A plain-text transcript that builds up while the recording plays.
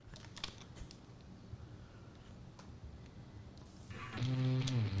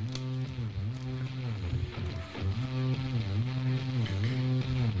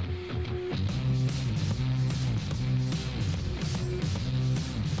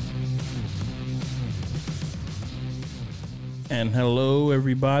And hello,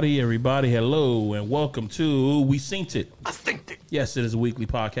 everybody, hello, and welcome to We Synced It. I synced it. Yes, it is a weekly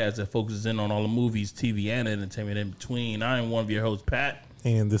podcast that focuses in on all the movies, TV, and entertainment in between. I am one of your hosts, Pat.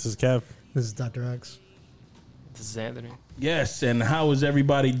 And this is Kev. This is Dr. X. This is Anthony. Yes, and how is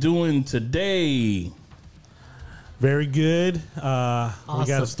everybody doing today? Very good. We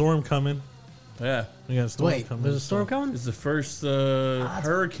got a storm coming. Yeah, We got a storm Wait, coming. there's a storm so- coming? it's the first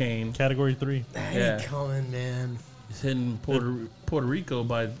hurricane. Category 3. That Yeah. ain't coming, man. It's hitting Puerto Rico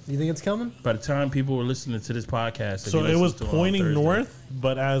by You think it's coming? the time people were listening to this podcast. if So you it listen was to on pointing Thursday. north,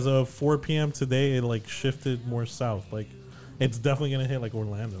 but as of 4 p.m. today, it like shifted more south. Like it's definitely gonna hit like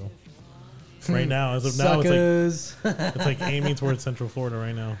Orlando. Right now, as of now, Suckers. it's like aiming towards Central Florida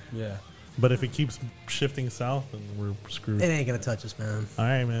right now. Yeah. But if it keeps shifting south, then we're screwed. It ain't gonna touch us, man. All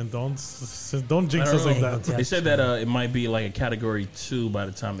right, man. Don't jinx I us don't like know. that. They said that it might be like a category 2 by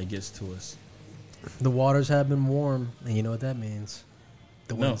the time it gets to us. The waters have been warm, and you know what that means.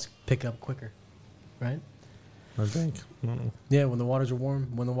 The No. winds pick up quicker, right? I think. I don't know. Yeah, when the waters are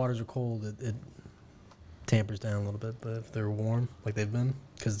warm, when the waters are cold, it tampers down a little bit. But if they're warm, like they've been,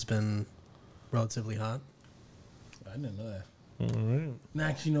 because it's been relatively hot. I didn't know that. All right.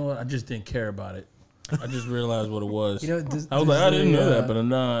 Actually, you know what? I just didn't care about it. I just realized what it was. You know, I was like, I didn't know that, but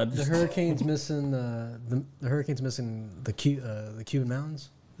no, I the just, hurricane's missing the hurricane's missing the Cuban mountains.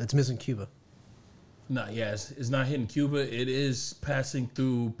 It's missing Cuba. no, yeah, it's not hitting Cuba. It is passing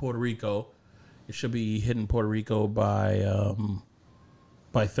through Puerto Rico. It should be hitting Puerto Rico by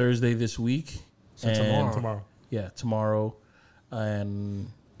Thursday this week. So tomorrow. Tomorrow. Yeah, tomorrow, and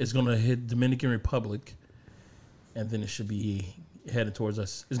it's gonna hit Dominican Republic, and then it should be heading towards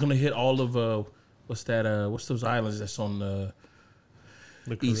us. It's gonna hit all of what's those islands that's on the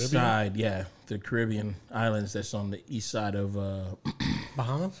The Caribbean. east side? Yeah, the Caribbean islands that's on the east side of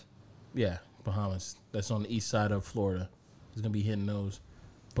Bahamas. yeah, Bahamas. That's on the east side of Florida. It's gonna be hitting those,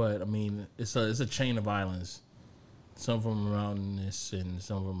 but I mean, it's a chain of islands. Some of them are mountainous and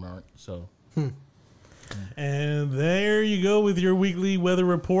some of them aren't. So And there you go with your weekly weather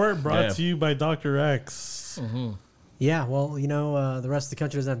report brought Yeah. to you by Dr. X. Yeah, well, you know, the rest of the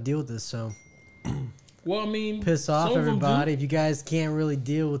country doesn't have to deal with this, so well, I mean, piss off, some of them do. everybody. If you guys can't really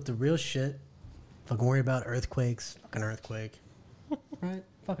deal with the real shit, fucking worry about earthquakes. Fucking earthquake. Right?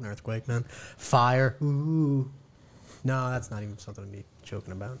 Fucking earthquake, man. Fire. Ooh. No, that's not even something to be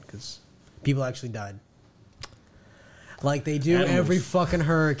joking about, because people actually died. Like they do Animals. every fucking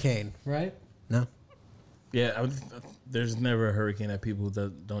hurricane, right? No? Yeah, there's never a hurricane that people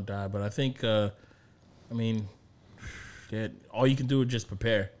don't die, but I think, I mean, yeah, all you can do is just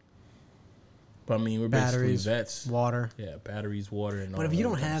prepare. But I mean, we're Batteries, basically vets. water. Yeah, batteries, water, and all But if you that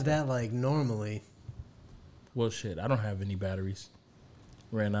don't kind of have stuff. that, like, normally, Well, shit, I don't have any batteries.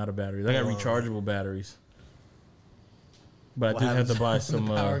 Ran out of batteries. I got rechargeable batteries. But I do have to buy some.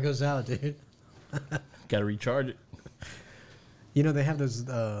 power goes out, dude. Got to recharge it. You know, they have those,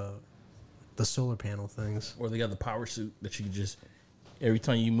 the solar panel things. Or they got the power suit that you can just, every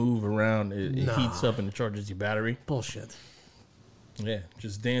time you move around, it Nah. heats up and it charges your battery. Bullshit. Yeah,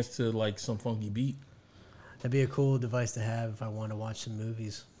 just dance to like some funky beat. That'd be a cool device to have if I want to watch some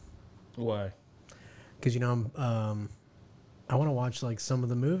movies. Why? Because, you know, I want to watch, like, some of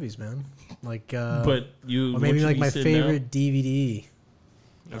the movies, man. Like, But you, or maybe, once you like, be my sitting down- favorite DVD.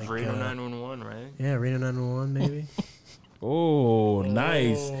 Of Like, Reno 911, right? Yeah, Reno 911, maybe. Oh,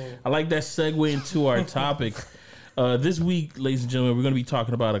 nice. I like that segue into our topic. This week, ladies and gentlemen, we're going to be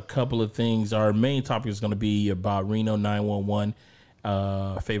talking about a couple of things. Our main topic is going to be about Reno 911,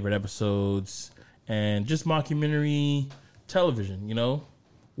 favorite episodes, and just mockumentary television, you know?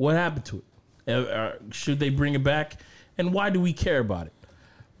 What happened to it? Should they bring it back? And why do we care about it?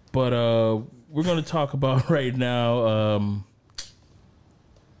 But we're going to talk about right now.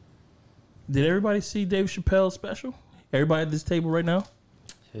 Did everybody see Dave Chappelle's special? Everybody at this table right now?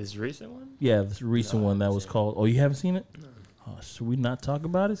 His recent one? Yeah, this recent one that was called. Oh, you haven't seen it? No. Oh, should we not talk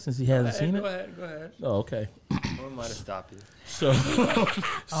about it since he hasn't seen it? Go ahead. Oh, okay. I might have stopped you. So,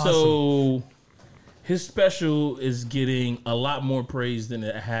 so his special is getting a lot more praise than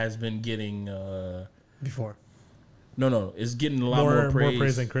it has been getting. Before. No, it's getting a lot More more praise,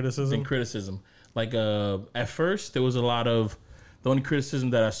 praise than criticism? Like at first, there was a lot of the only criticism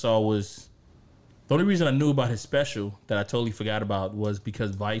that I saw was the only reason I knew about his special that I totally forgot about was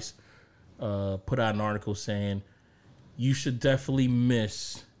because Vice put out an article saying you should definitely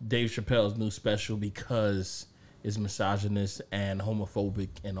miss Dave Chappelle's new special because it's misogynist and homophobic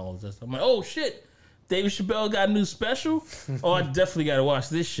and all of this. I'm like, oh shit, Dave Chappelle got a new special? Oh, I definitely got to watch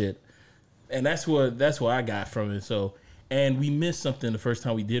this shit. And that's what I got from it. So, and we missed something the first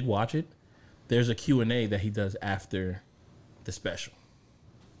time we did watch it. There's a Q&A that he does after the special.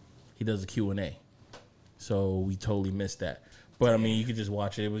 He does a Q&A. So we totally missed that. But I mean, you could just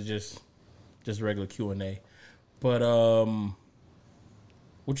watch it. It was just regular Q&A. But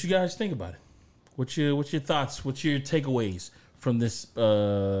what you guys think about it? What's your thoughts? What's your takeaways from this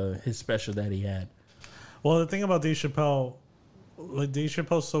his special that he had? Well, the thing about Dave Chappelle, like Dave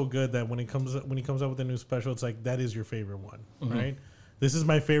Chappelle's so good that when he comes out with a new special, it's like that is your favorite one, right? This is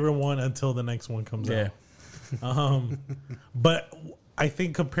my favorite one until the next one comes out. But I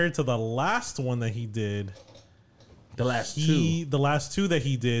think compared to the last one that he did, The last two that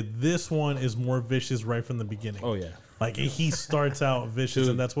he did, this one is more vicious right from the beginning. Oh yeah. Like he starts out vicious,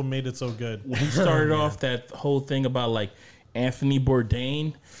 and that's what made it so good. When he started off that whole thing about like Anthony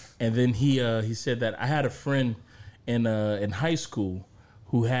Bourdain, and then he said that I had a friend in high school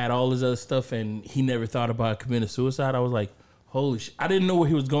who had all his other stuff, and he never thought about committing suicide. I was like, holy shit! I didn't know where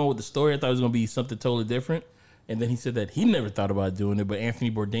he was going with the story. I thought it was going to be something totally different. And then he said that he never thought about doing it, but Anthony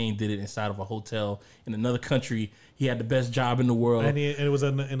Bourdain did it inside of a hotel in another country. He had the best job in the world. And it was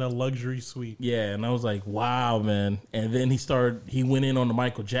in a luxury suite. Yeah, and I was like, wow, man. And then he went in on the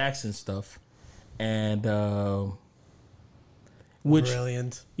Michael Jackson stuff. And,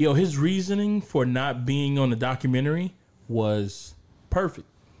 Brilliant. His reasoning for not being on the documentary was perfect.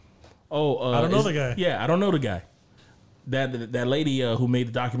 I don't know the guy. Yeah, I don't know the guy. That lady who made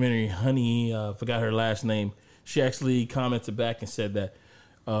the documentary, Honey, forgot her last name. She actually commented back and said that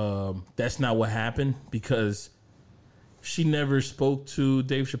that's not what happened because she never spoke to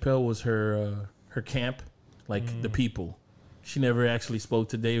Dave Chappelle. Was her camp, like the people. She never actually spoke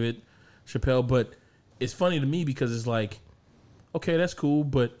to David Chappelle. But it's funny to me because it's like, okay, that's cool.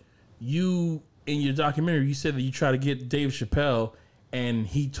 But you in your documentary, you said that you try to get Dave Chappelle, and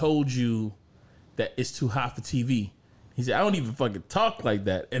he told you that it's too hot for TV. He said, I don't even fucking talk like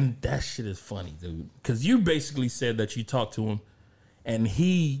that. And that shit is funny, dude. Because you basically said that you talked to him, and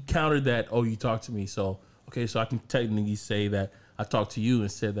he countered that, oh, you talked to me. So, okay, so I can technically say that I talked to you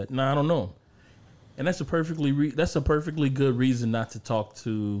and said that, I don't know him. And that's a perfectly good reason not to talk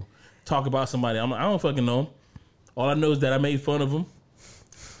about somebody. I don't fucking know him. All I know is that I made fun of him.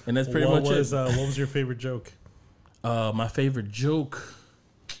 And that's pretty much it. What was your favorite joke? My favorite joke.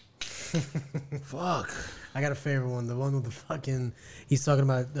 Fuck. I got a favorite one. The one with the fucking... He's talking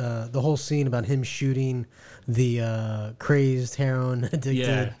about the whole scene about him shooting the crazed heroin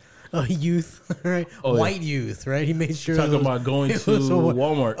addicted youth, right? White youth, right? He made sure... Talking about going to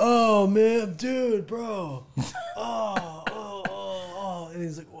Walmart. Oh, man, dude, bro. Oh. And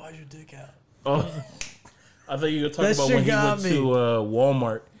he's like, why's your dick out? Oh, I thought you were talking about when he went to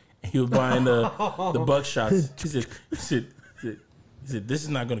Walmart and he was buying the buckshots. He said, this is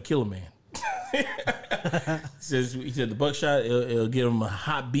not going to kill a man. he said the buckshot it'll give him a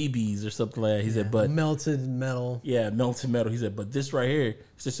hot BBs or something like that. He said, but melted metal. Yeah, melted metal. He said, but this right here. He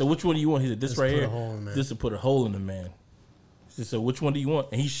said, so which one do you want? He said, this right here. This will put a hole in the man. He said, so which one do you want?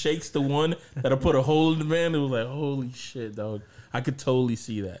 And he shakes the one that'll put a hole in the man. It was like, holy shit, dog. I could totally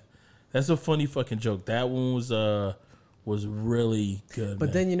see that. That's a funny fucking joke. That one was really good. But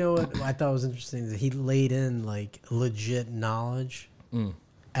man. then you know what I thought was interesting is that he laid in like legit knowledge.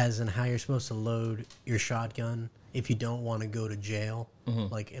 As in how you're supposed to load your shotgun if you don't want to go to jail,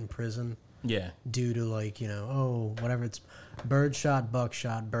 like in prison. Yeah. Due to like, whatever it's birdshot,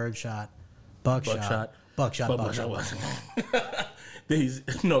 buckshot, buckshot.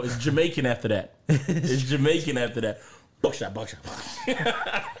 It's Jamaican after that. It's Jamaican after that. Buckshot.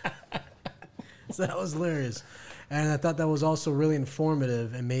 So that was hilarious. And I thought that was also really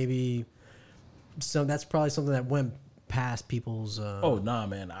informative and maybe that's probably something that went past people's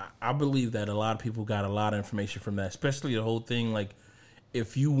man, I believe that a lot of people got a lot of information from that, especially the whole thing like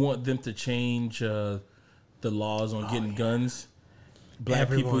if you want them to change the laws on getting guns, black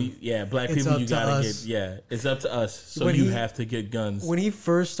people you gotta get it's up to us, so you have to get guns. When he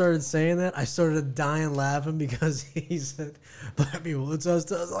first started saying that, I started dying laughing because he said black people, it's us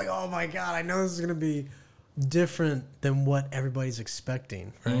to us. Like, oh my god, I know this is gonna be different than what everybody's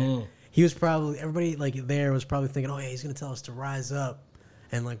expecting, right? He was probably, everybody like there was probably thinking, oh yeah, he's going to tell us to rise up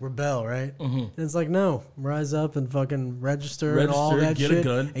and like rebel, right? And it's like, no, rise up and fucking register and all that get shit. A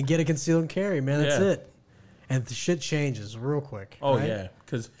gun. And get a concealed carry, man. That's it. And the shit changes real quick. Oh, right? yeah.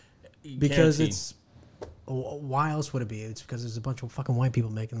 Because it's, why else would it be? It's because there's a bunch of fucking white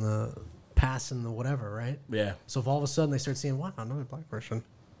people making the passing the whatever, right? Yeah. So if all of a sudden they start seeing, wow, another black person.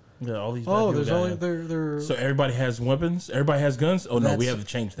 Yeah, all these there's only they're so everybody has weapons, everybody has guns. Oh no, we have to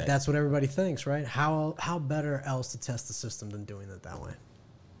change that. That's what everybody thinks, right? How better else to test the system than doing it that way?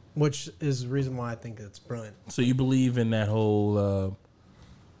 Which is the reason why I think it's brilliant. So you believe in that whole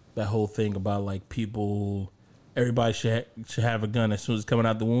thing about like people everybody should have a gun as soon as it's coming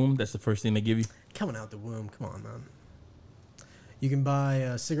out the womb. That's the first thing they give you. Coming out the womb. Come on, man. You can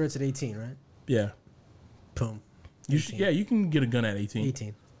buy cigarettes at 18, right? Yeah. Boom. You can get a gun at 18.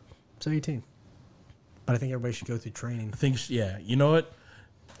 18. So 18. But I think everybody should go through training. I think, yeah. You know what?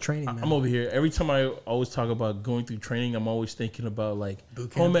 Training, man. I'm over here. Every time I always talk about going through training, I'm always thinking about like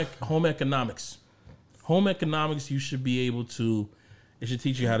Boot camp? home economics. Home economics, you should be able to. It should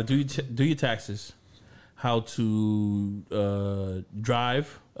teach you how to do your taxes, how to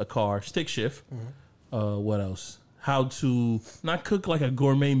drive a car, stick shift. What else? How to not cook like a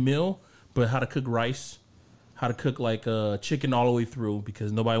gourmet meal, but how to cook rice, how to cook like chicken all the way through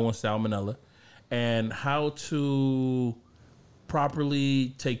because nobody wants salmonella, and how to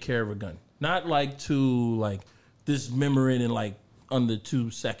properly take care of a gun. Not like to like dismember it in like under 2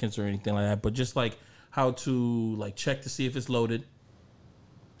 seconds or anything like that, but just like how to like check to see if it's loaded,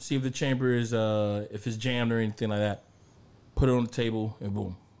 see if the chamber is if it's jammed or anything like that. Put it on the table and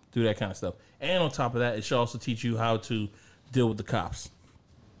boom, do that kind of stuff. And on top of that, it should also teach you how to deal with the cops.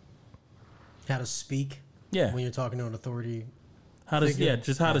 How to speak. Yeah. When you're talking to an authority. How to figure.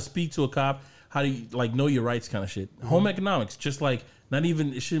 just how to speak to a cop. How do you like know your rights kind of shit. Home economics, just like not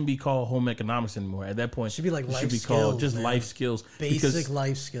even it shouldn't be called home economics anymore. At that point, It should be like it life should be skills, called just man. life skills. Basic Because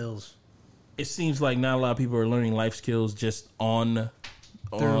life skills. it seems like not a lot of people are learning life skills just on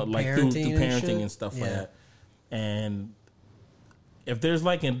Through like parenting through and parenting shit? and stuff like Yeah. that. And if there's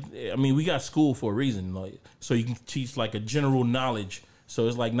like we got school for a reason, like, so you can teach like a general knowledge. So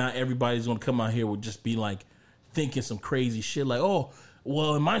it's like not everybody's gonna come out here with just be like thinking some crazy shit like, oh,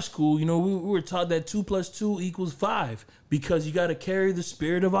 well, in my school, you know, we were taught that 2 + 2 = 5 because you got to carry the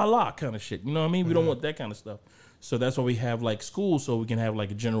spirit of Allah kind of shit. You know what I mean? We don't want that kind of stuff. So that's why we have like school, so we can have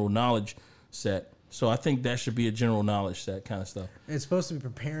like a general knowledge set. So I think that should be a general knowledge set kind of stuff. It's supposed to be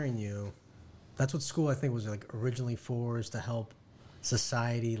preparing you. That's what school I think was like originally for, is to help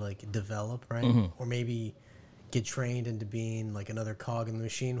society like develop, right? Or maybe get trained into being like another cog in the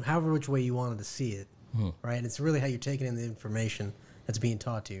machine, however which way you wanted to see it, right? And it's really how you're taking in the information that's being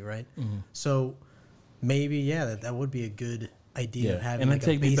taught to you, right? So maybe that would be a good idea of having and like then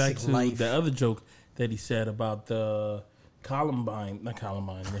a take me back basic to life. the other joke that he said about the not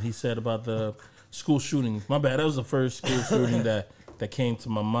Columbine, that he said about the school shootings. My bad, that was the first school shooting that came to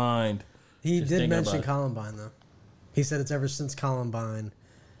my mind. He Just did thinking mention about it. Columbine, though. He said it's ever since Columbine,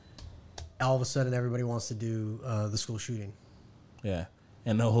 all of a sudden everybody wants to do the school shooting. Yeah,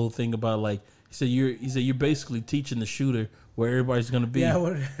 and the whole thing about like he said you're basically teaching the shooter where everybody's gonna be. Yeah,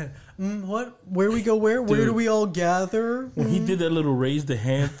 what? Where we go? Where Dude. do we all gather? When he did that little raise the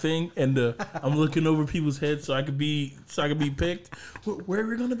hand thing, and I'm looking over people's heads so I could be picked. Where are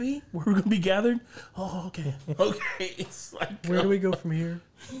we gonna be? Where are we gonna be gathered? Oh, okay. It's like Where do we go from here?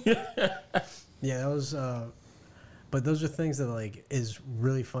 Yeah, that was. But those are things that like is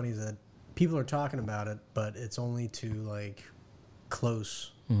really funny is that people are talking about it, but it's only to like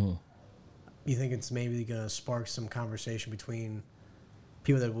close. You think it's maybe gonna spark some conversation between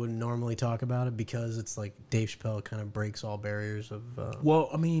people that wouldn't normally talk about it because it's like Dave Chappelle kind of breaks all barriers of Well,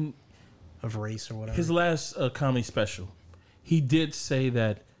 I mean, race or whatever. his last comedy special, he did say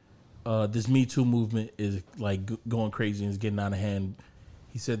that this Me Too movement is like going crazy and is getting out of hand.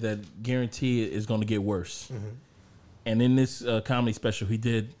 He said that guarantee it is going to get worse. And in this comedy special, he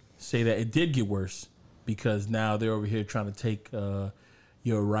did say that it did get worse because now they're over here trying to take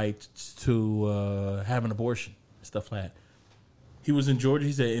your right to have an abortion and stuff like that. He was in Georgia.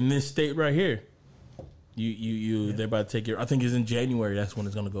 He said, in this state right here, they're about to take your. I think it's in January. That's when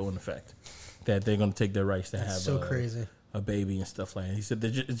it's going to go in effect. That they're going to take their rights to have so crazy. a baby and stuff like that. He said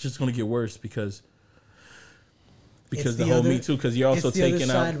it's just going to get worse because It's the whole other- Me Too. Because you're also it's the taking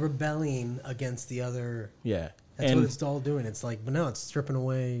other out. side rebelling against the other. Yeah, That's and what it's all doing. It's like, but no, it's stripping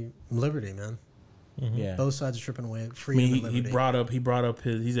away liberty, man. yeah. Both sides are stripping away I freedom mean, and liberty. he brought up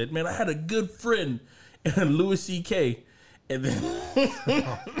his. He said, "Man, I had a good friend, Louis C.K." And then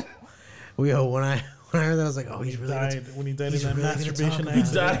When I heard that, I was like, oh, he's really died when he died he's in that really gonna masturbation talk he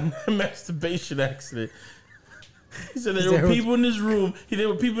about accident. died in a masturbation accident. He said Is there that were what- people in this room. There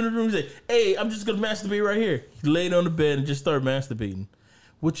were people in the room. He said, "Hey, I'm just gonna masturbate right here." He laid on the bed and just started masturbating,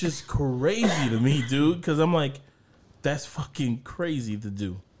 which is crazy to me, dude. Because I'm like, that's fucking crazy to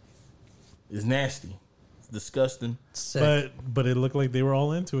do. It's nasty. It's disgusting. sick. But it looked like they were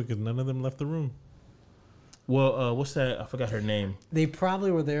all into it because none of them left the room. Well, what's that? I forgot her name. They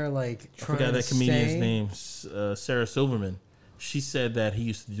probably were there like I trying forgot to that comedian's stay. name. Sarah Silverman. She said that he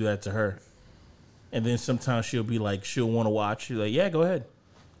used to do that to her. And then sometimes she'll be like, she'll want to watch. She's like, yeah, go ahead.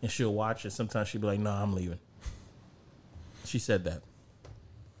 And she'll watch it. Sometimes she'll be like, no, I'm leaving. She said that.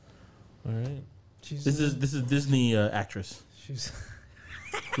 All right. She's This is Disney actress. she's.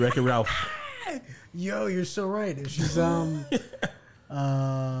 Wreck-It Ralph. Yo, you're so right. She's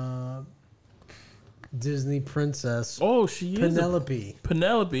Disney princess Oh, she is Penelope.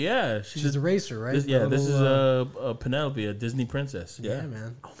 Penelope. Yeah, She's a racer, right? This, yeah, The this is little, Penelope, a Disney princess. yeah, Yeah,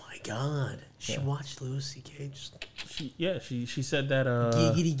 man. Oh my god, she Yeah. watched Louis C.K. Just she said that.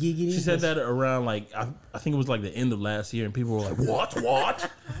 giggity giggity. She said that around like I think it was like the end of last year, and people were like, "What?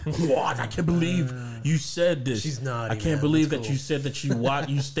 What? I can't believe you said this. She's naughty, I can't man. believe That's that cool. you said that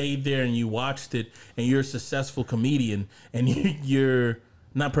you stayed there and you watched it, and you're a successful comedian, and you're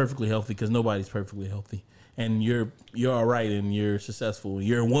not perfectly healthy because nobody's perfectly healthy, and you're all right, and you're successful.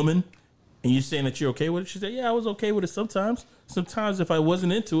 You're a woman, and you're saying that you're okay with it." She said, "Yeah, I was okay with it sometimes. Sometimes if I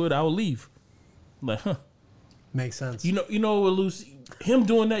wasn't into it, I would leave." I'm like, huh. Makes sense. You know what Lucy, him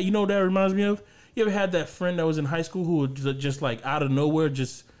doing that, you know what that reminds me of? You ever had that friend that was in high school who would just like out of nowhere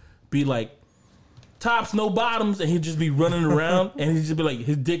just be like tops, no bottoms, and he'd just be running around and he'd just be like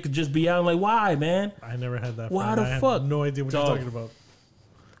his dick could just be out. I'm like, why, man? I never had that. Why friend. the I have fuck? no idea what Dog. you're talking about.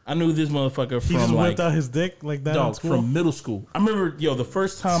 I knew this motherfucker He from just like whipped out his dick like that in dog school. from middle school. I remember the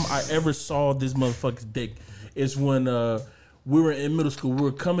first time I ever saw this motherfucker's dick is when we were in middle school. We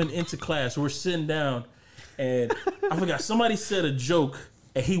were coming into class. We're sitting down. And I forgot, somebody said a joke,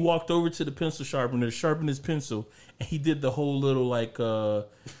 and he walked over to the pencil sharpener, sharpened his pencil, and he did the whole little like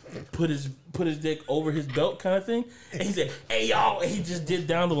put his dick over his belt kind of thing. And he said, "Hey y'all," and he just did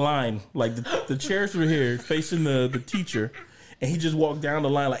down the line, like the chairs were here facing the teacher, and he just walked down the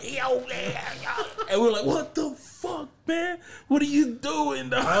line like, "Yo, and we're like, "What the fuck, man? What are you doing,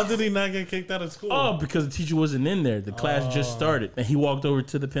 dog?" How did he not get kicked out of school? Oh, because the teacher wasn't in there. The class just started, and he walked over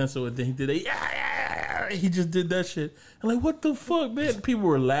to the pencil, and then he did a he just did that shit. I'm like, what the fuck, man? People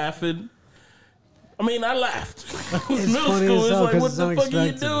were laughing. I mean, I laughed. It was It's middle funny school. as It's hell like, 'cause what it's the fuck are you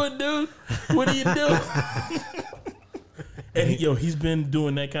unexpected. doing, dude? What are you doing? And he's been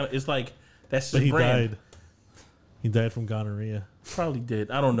doing that kind of. It's like that's but his he brand. died. He died from gonorrhea. Probably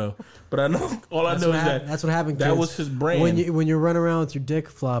did. I don't know, but I know all I That's know what is hap- that that's what happened. that kids. was his brand. When you run around with your dick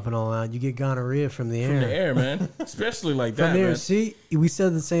flopping all out, you get gonorrhea from the air. from the air, man. Especially like From that, the air. man. See, we said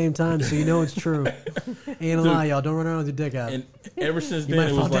at the same time, so you know it's true. Ain't a lie, y'all. Don't run around with your dick out. And ever since You then,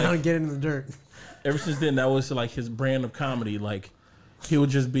 might it fall was down like and get into the dirt. ever since then, that was like his brand of comedy. Like he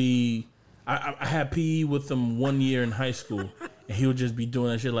would just be. I had PE with him 1 year in high school, and he would just be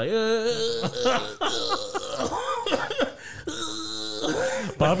doing that shit like.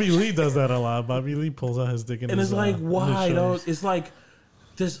 Bobby Lee does that a lot. Bobby Lee pulls out his dick in And his, it's like, in his why, shows. dog? It's like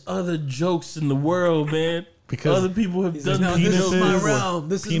there's other jokes in the world, man. Because other people have done no, these this jokes is my before. realm.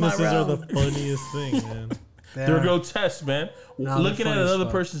 This is my Penises realm. are the funniest thing, man. They're grotesque, man. No, Looking they're at funny as another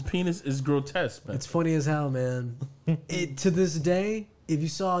fuck. person's penis is grotesque, man. It's funny as hell, man. To this day, if you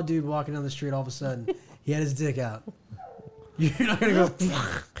saw a dude walking down the street, all of a sudden he had his dick out. You're not gonna go.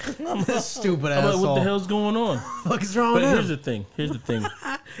 This stupid I'm like, asshole. what the hell's going on? What is wrong But with here's him? the thing. Here's the thing.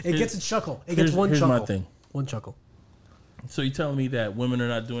 It gets a chuckle. It gets one here's chuckle. my thing. One chuckle. So you telling me that women are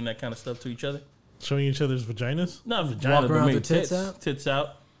not doing that kind of stuff to each other? Showing each other's vaginas. Not vagina, Walk but around maybe with tits out? tits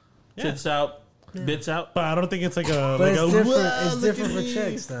out, Yeah. tits out, bits out. But I don't think it's like a. But like it's a different. "Whoa, It's look different at for me."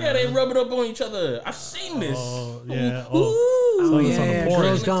 chicks, though. Yeah, they rub it up on each other. I've seen this. Oh, yeah. Ooh. Oh, Oh it's on the yeah, porn.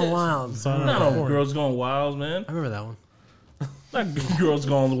 Girls Gone Tits. Wild. It's on Not the on porn. Girls Gone Wild, man. I remember that one. Not Girls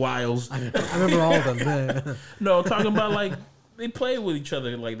Gone Wild. I remember all of them. Yeah. No, I'm talking about like they play with each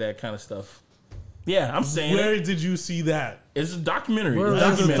other like that kind of stuff. Yeah, I'm saying Where it. did you see that? It's a documentary. Where It's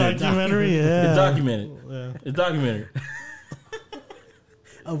is it? documented. Documentary. Yeah. It's documented. Yeah. It's documented.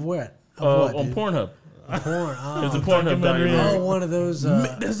 Of what? Of what? On dude? Pornhub. Porn. Oh. There's a Pornhub documentary. documentary. Oh, one of those.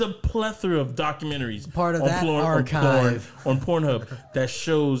 There's a plethora of documentaries Part of on that Porn- archive. on Pornhub that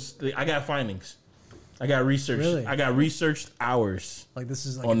shows. I got findings. I got research. Really? I got researched hours. like this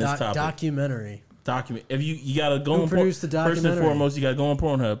is like on a this topic. documentary. Document. If you gotta go Who on produced the First and documentary? foremost, you gotta go on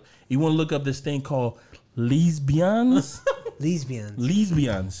Pornhub. You want to look up this thing called lesbians. Lesbians.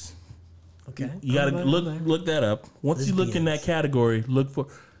 Lesbians. Okay. You gotta Oh, look okay. look that up. Once you look in that Lesbians. category, look for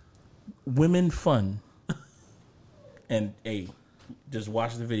women fun. And hey, just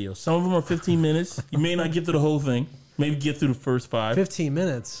watch the video. Some of them are 15 minutes. You may not get through the whole thing. Maybe get through the first 5. 15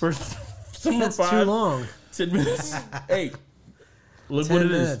 minutes. First, some That's are 5. too long. 10 minutes. Hey, look 10 what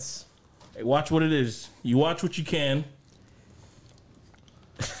it is. minutes. Hey, watch what it is. You watch what you can.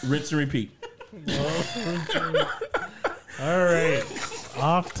 Rinse and repeat. All right.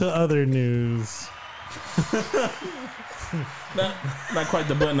 Off to other news. Not quite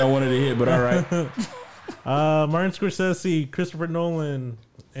the button I wanted to hit, but all right. Martin Scorsese, Christopher Nolan,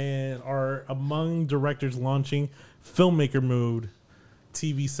 and are among directors launching filmmaker mode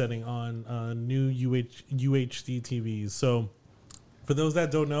TV setting on new UHD TVs. So, for those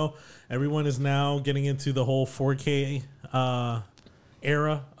that don't know, everyone is now getting into the whole 4K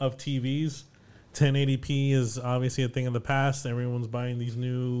era of TVs. 1080p is obviously a thing of the past. Everyone's buying these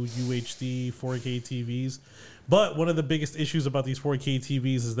new UHD 4K TVs. But one of the biggest issues about these 4K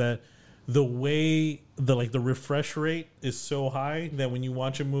TVs is that the way the refresh rate is so high that when you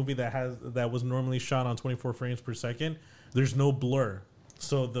watch a movie that was normally shot on 24 frames per second, there's no blur.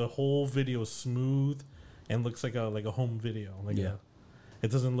 So the whole video is smooth and looks like a home video. It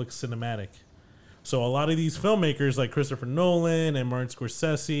doesn't look cinematic. So a lot of these filmmakers like Christopher Nolan and Martin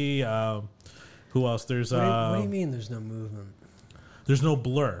Scorsese, who else? There's What do you mean there's no movement? there's no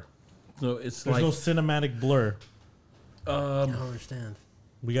blur. So it's There's like no cinematic blur. I don't understand.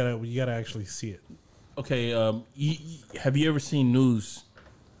 We gotta actually see it. okay. Have you ever seen news?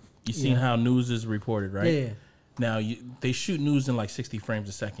 You seen Yeah. how news is reported, right? Yeah. Now they shoot news in like 60 frames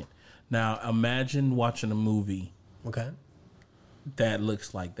a second. Now imagine watching a movie Okay. that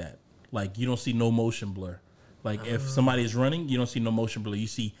looks like that. Like you don't see no motion blur. Like if somebody is running, you don't see no motion blur. You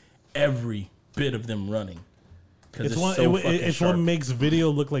see every bit of them running. It's It's what makes video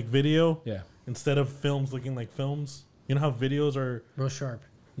look like video. Yeah. Instead of films looking like films. You know how videos are Real sharp.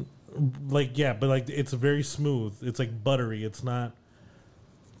 like, yeah, but like it's very smooth. It's like buttery. It's not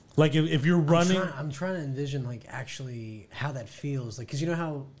like if you're running. I'm trying to envision like actually how that feels. Like, cause you know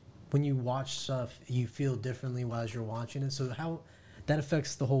how when you watch stuff, you feel differently while you're watching it. So how that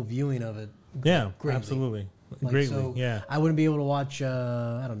affects the whole viewing of it. Yeah, greatly. absolutely, Like, greatly. so yeah. I wouldn't be able to watch.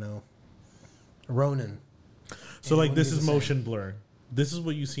 I don't know. Ronin. So it like wouldn't this be is the same. motion blur. This is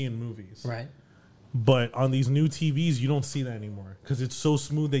what you see in movies. Right. But on these new TVs, you don't see that anymore because it's so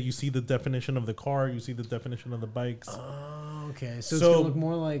smooth that you see the definition of the car, you see the definition of the bikes. Oh, okay. So, it's So- gonna look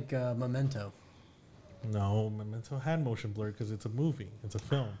more like Memento. No, Memento had motion blur because it's a movie, it's a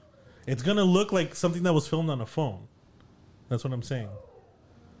film. It's gonna look like something that was filmed on a phone. That's what I'm saying.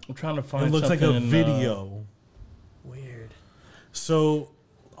 I'm trying to find. It looks like a something, video. Weird. So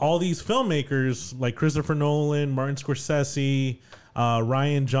all these filmmakers like Christopher Nolan, Martin Scorsese,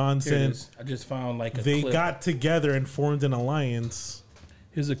 Ryan Here it Johnson, is. I just found like a they clip. got together and formed an alliance.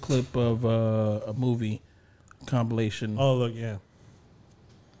 Here's a clip of a movie compilation. Oh, look, yeah.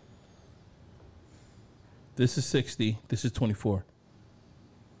 This is 60. This is 24.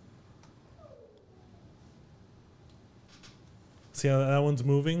 See how that one's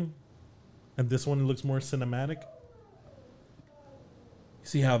moving? And this one looks more cinematic?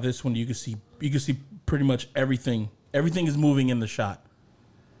 See how this one you can see pretty much everything. Everything is moving in the shot.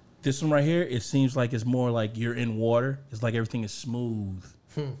 This one right here, it seems like it's more like you're in water. It's like everything is smooth.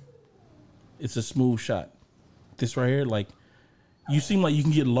 It's a smooth shot. This right here, like you seem like you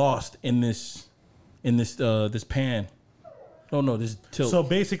can get lost in this this pan. Oh no, this tilt. So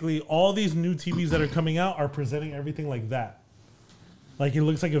basically, all these new TVs that are coming out are presenting everything like that. Like it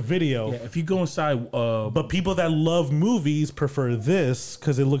looks like a video. yeah, if you go inside, But people that love movies prefer this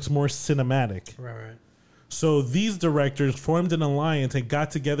because it looks more cinematic. Right. Right. So these directors formed an alliance and got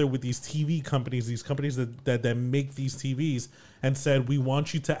together with these TV companies, these companies that make these TVs, and said, we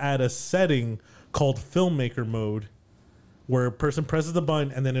want you to add a setting called filmmaker mode where a person presses the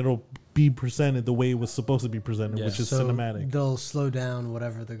button and then it'll be presented the way it was supposed to be presented, Yeah. which is So cinematic. they'll slow down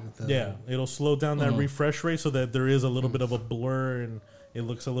whatever the Yeah, it'll slow down that refresh rate so that there is a little bit of a blur and it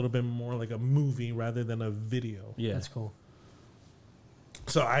looks a little bit more like a movie rather than a video. yeah, That's cool.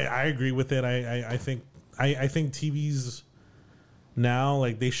 So I agree with it. I think TVs now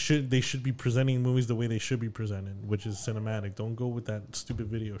like they should be presenting movies the way they should be presented, which is cinematic. Don't go with that stupid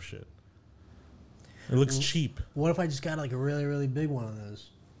video shit. It looks cheap. What if I just got like a really, really big one of those?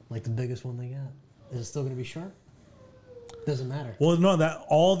 Like the biggest one they got? Is it still going to be sharp? Doesn't matter. Well, no, that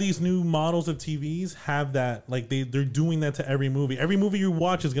all these new models of TVs have that. Like they're doing that to every movie. Every movie you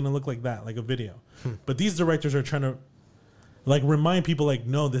watch is gonna look like that, like a video. But these directors are trying to like remind people, like,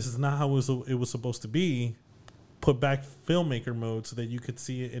 no, this is not how it was supposed to be. Put back filmmaker mode so that you could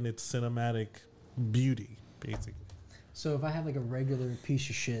see it in its cinematic beauty, basically. So if I have like a regular piece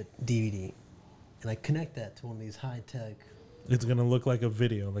of shit DVD and I connect that to one of these high tech, It's gonna look like a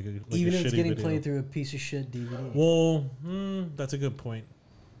video, like even a if it's shitty getting video. played through a piece of shit DVD. Well, that's a good point.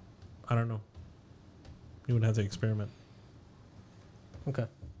 I don't know. You would have to experiment. Okay.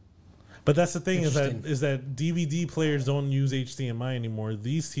 But that's the thing is Interesting. that DVD players don't use HDMI anymore.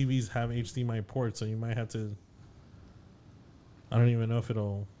 These TVs have HDMI ports, so you might have to. I don't even know if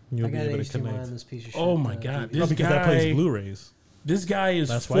you'll I be got able to HDMI connect. on this piece of shit. Oh my God, DVD. No, this because guy that plays Blu-rays. This guy is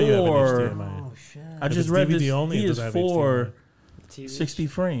That's for. why you have an HDMI. Oh shit. I If just it's read DVD this. only, it He is doesn't have for TV. 60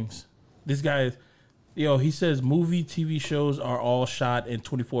 frames. This guy is Yo, he says movie TV shows are all shot in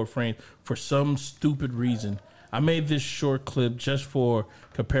 24 frames for some stupid reason. I made this short clip just for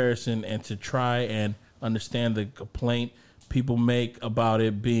comparison and to try and understand the complaint people make about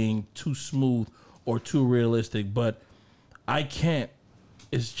it being too smooth or too realistic, but I can't.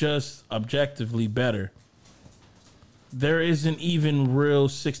 It's just objectively better. There isn't even real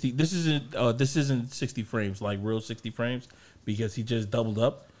 60. This isn't 60 frames, like real 60 frames, because he just doubled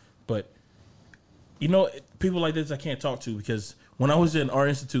up. But you know, people like this I can't talk to, because when I was in our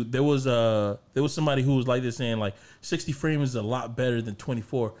institute, there was somebody who was like this, saying like 60 frames is a lot better than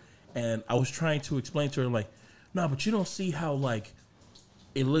 24, and I was trying to explain to her like, no, but you don't see how like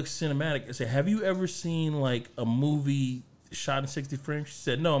it looks cinematic. I said, have you ever seen like a movie shot in 60 frames? She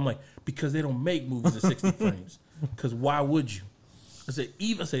said, no. I'm like, because they don't make movies in 60 frames. Because why would you? I said,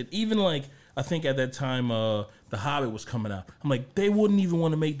 even like, I think at that time, The Hobbit was coming out. I'm like, they wouldn't even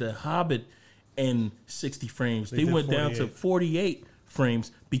want to make The Hobbit in 60 frames. They went down to 48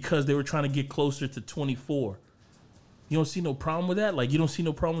 frames because they were trying to get closer to 24. You don't see no problem with that? Like, you don't see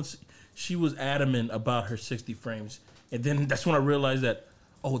no problem with, she was adamant about her 60 frames. And then that's when I realized that,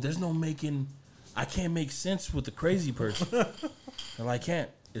 oh, there's no making, I can't make sense with the crazy person. And I can't.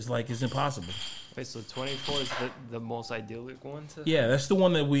 It's like, it's impossible. Wait, so 24 is the most idyllic one to? Yeah, that's the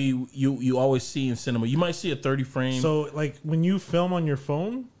one that you always see in cinema. You might see a 30 frame. So, like, when you film on your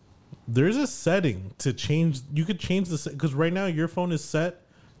phone, there's a setting to change. You could change the because right now your phone is set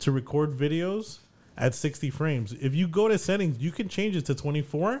to record videos at 60 frames. If you go to settings, you can change it to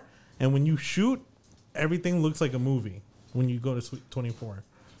 24, and when you shoot, everything looks like a movie. When you go to 24,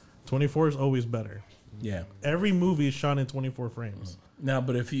 24 is always better. Yeah. Every movie is shot in 24 frames. Now,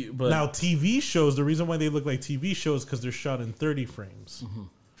 but now TV shows, the reason why they look like TV shows because they're shot in 30 frames. Mm-hmm.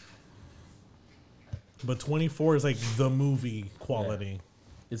 But 24 is like the movie quality.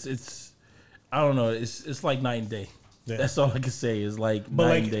 Yeah. It's I don't know. It's like night and day. Yeah. That's all I can say is like But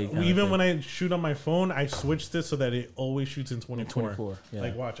night like and day. even when I shoot on my phone, I switched it so that it always shoots in 24. 24, yeah.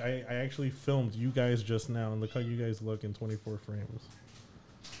 Like watch, I actually filmed you guys just now, and look how you guys look in 24 frames.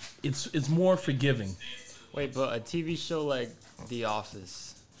 It's more forgiving. Wait, but a TV show like The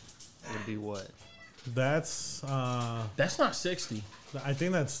Office would be what? That's not 60. I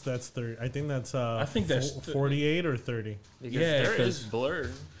think that's 30. I think that's I think that's 48 or 30. Because Yeah, there 'cause- is blur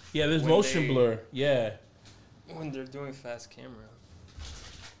Yeah, there's When motion they- blur. Yeah. when they're doing fast camera.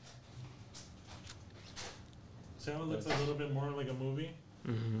 So it looks a little bit more like a movie.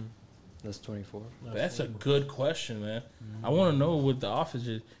 Mm-hmm. That's 24. That's a good question, man. I want to know what The Office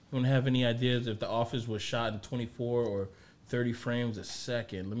is. You want to have any ideas if The Office was shot in 24 or 30 frames a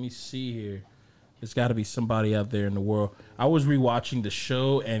second? Let me see here. There's got to be somebody out there in the world. I was rewatching the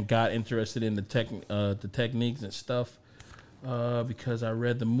show and got interested in the techniques and stuff because I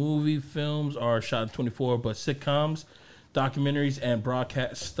read the movie films are shot in 24, but sitcoms, documentaries, and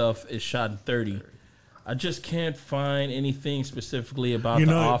broadcast stuff is shot in 30. I just can't find anything specifically about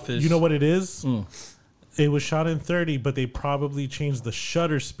The Office. You know what it is? It was shot in 30, but they probably changed the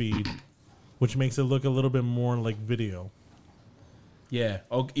shutter speed, which makes it look a little bit more like video. Yeah.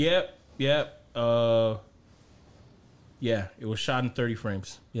 Okay. Yep. Yeah. It was shot in 30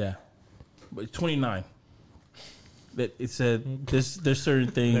 frames. Yeah. But 29. But it said there's certain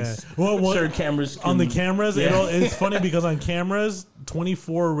things. Yeah. Well, certain cameras on the cameras, Yeah. it's funny because on cameras,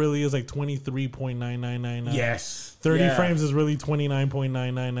 24 really is like 23.9999. Yes. 30 Yeah. frames is really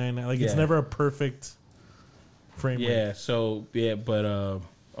 29.9999. Like it's Yeah. never a perfect frame rate. Yeah. So yeah, but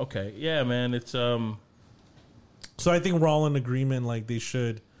okay. Yeah, man. It's So I think we're all in agreement. Like they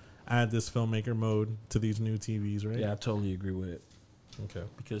should add this filmmaker mode to these new TVs, right? yeah. I totally agree with it. Okay.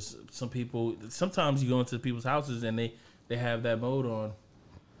 Because sometimes you go into people's houses and they have that mode on.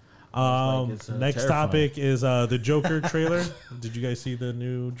 It's Next terrifying. topic is the Joker trailer. Did you guys see the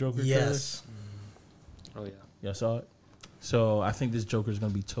new Joker Yes. Oh, yeah. Y'all saw it? So I think this Joker is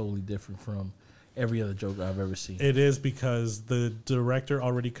going to be totally different from every other Joker I've ever seen. trailer? It is because the director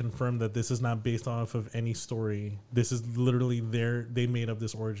already confirmed that this is not based off of any story. This is literally they made up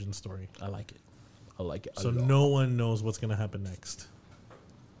this origin story. I like it. I like it. a So lot. no one knows what's going to happen next,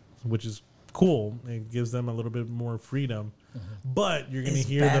 which is cool. It gives them a little bit more freedom. But you're going to Is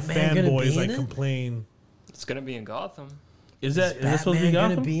hear the Batman gonna fanboys be like in it? complain. It's going to be in Gotham. Is that supposed to be Batman gonna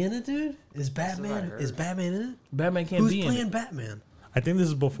Gotham? be in it, dude? Is what I Batman heard. in it? Batman can't Who's be in playing it. Batman? I think this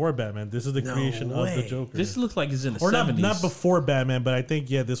is before Batman. This is the No creation of the way. Joker. This looks like it's in the or 70s. not before Batman, but I think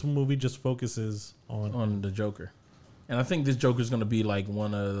this movie just focuses on the Joker. And I think this Joker is going to be like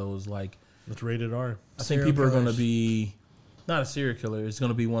one of those like it's rated R. I think Serial people are going to killers. be not a serial killer. It's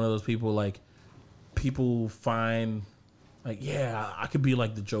going to be one of those people like people find like, yeah, I could be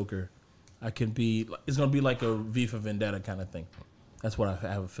like the Joker. I can be. It's gonna be like a V for Vendetta kind of thing. That's what I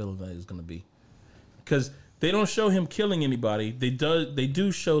have a feeling that it's gonna be. Because they don't show him killing anybody. They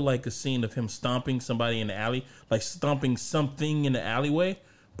do show like a scene of him stomping somebody in the alley, like stomping something in the alleyway.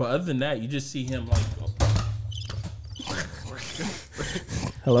 But other than that, you just see him like.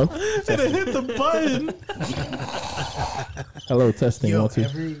 Hello. And it hit the button. Hello, testing. Yo, 1,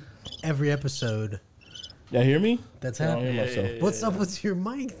 2. every episode Y'all hear me? that's I don't hear happening. myself. What's up with your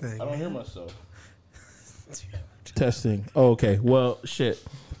mic thing? I don't hear myself. Testing. Oh, okay. Well, shit.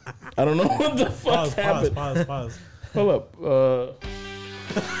 I don't know what the fuck happened. Pause. Hold up.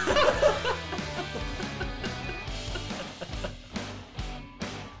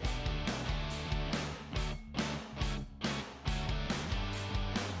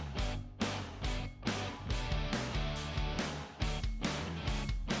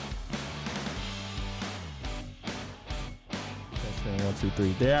 Testing. 1, 2,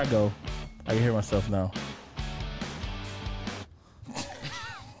 3. There I go. I can hear myself now.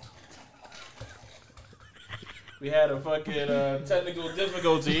 We had a fucking technical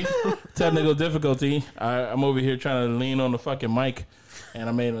difficulty. I'm over here trying to lean on the fucking mic, and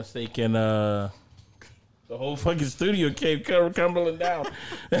I made a mistake, and the whole fucking studio came crumbling down.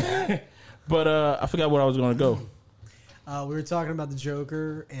 But I forgot where I was going to go. We were talking about the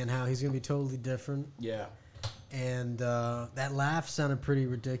Joker and how he's going to be totally different. Yeah. And that laugh sounded pretty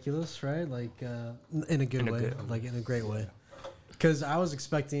ridiculous, right? Like in a good way, like in a great way. Because I was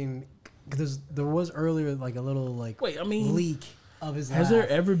expecting, because there was earlier like a little like leak of his. Has laugh. there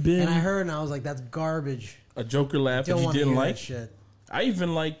ever been? And I heard, and I was like, "That's garbage." A Joker laugh that Don't you want to didn't hear like? that shit. I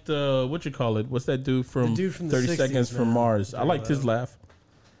even liked what you call it? What's that dude from? The dude from the 30 60s, Seconds from man. Mars. I liked his laugh.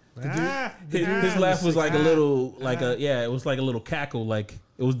 His laugh was like a little, like a it was like a little cackle, like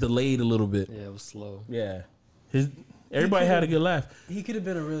it was delayed a little bit. Yeah, it was slow. Yeah, everybody had a good laugh. He could have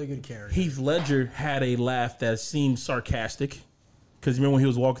been a really good character. Heath Ledger had a laugh that seemed sarcastic. Because remember when he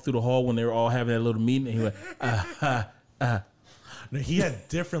was walking through the hall when they were all having that little meeting, and he went, No, he had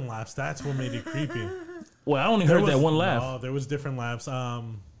different laughs. That's what made it creepy. Well, I only heard that one laugh. No, there was different laughs.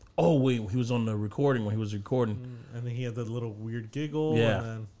 Oh wait, he was on the recording when he was recording. And then he had the little weird giggle. Yeah. And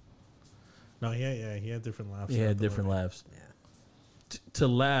then, no, he had different laughs. He had different laughs. Yeah. To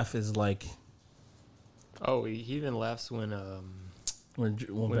laugh is like Oh, he even laughs when when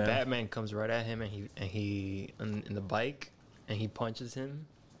Batman comes right at him and he in the bike and he punches him.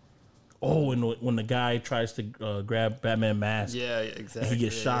 Oh, and when the guy tries to grab Batman mask, Yeah, exactly. and he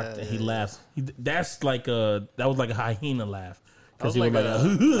gets shocked and he laughs. That's like that was like a hyena laugh. That was He like, was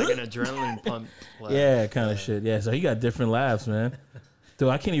like an adrenaline pump laugh. Yeah, kind of shit. Yeah, so he got different laughs, man. Dude,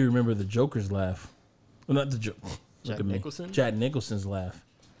 I can't even remember the Joker's laugh. Well, not the Joker. Jack Nicholson? Jack Nicholson's laugh.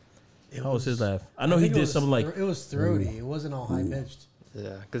 What was his laugh? I know think he it did was something like, it was throaty. It wasn't all high pitched.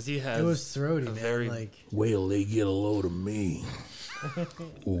 Yeah, because he has It was throaty, man. very Like "Well, they get a load of me."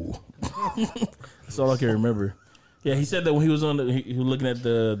 Ooh. That's all I can remember. Yeah, he said that when he was he was looking at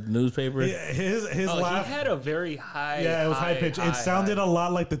the newspaper. Yeah, his laugh. he had a very high. Yeah, it was high pitch. It sounded a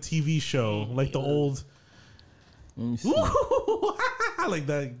lot like the TV show, like the old. Let me see. Like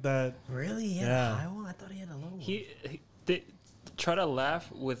that. really, Yeah. high one. I thought he had a low one. They try to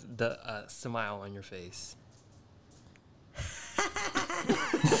laugh with the smile on your face.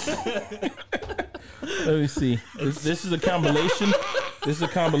 Let me see. This is a compilation. This is a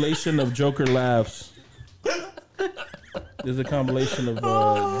compilation of Joker laughs. This is a compilation of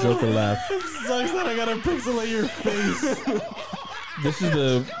Joker laughs. Sucks that I gotta pixelate your face. This is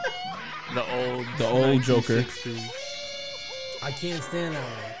the old Joker. 1960s. I can't stand that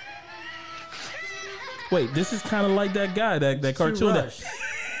one. Wait, this is kind of like that guy, that Too cartoon. rushed.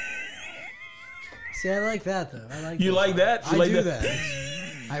 See, I like that though. I like You like that? You I like do that? that.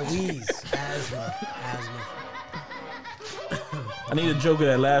 I wheeze. Asthma. I need a Joker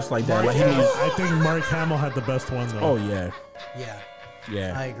that laughs like that. Like he Hamill. needs, I think Mark Hamill had the best one though. oh yeah, Yeah,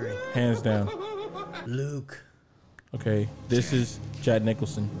 yeah, I agree. hands down. Luke. Okay, this is Jack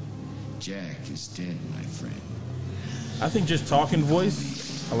Nicholson. Jack is dead, my friend. I think just talking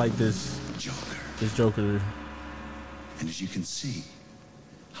voice. I like this Joker. this Joker. And as you can see,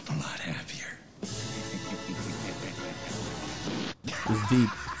 I'm a lot happier. It's deep.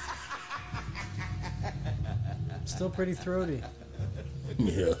 Still pretty throaty.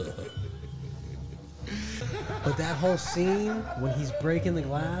 Yeah. But that whole scene when he's breaking the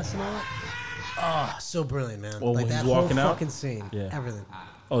glass and all, so brilliant, man. Well, like when that he's whole walking out? fucking scene. Yeah. Everything.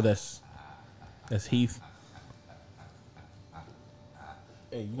 Oh, that's Heath.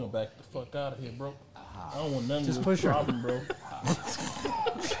 Hey, you gonna back the fuck out of here, bro? I don't want none Just of push this her. problem, bro.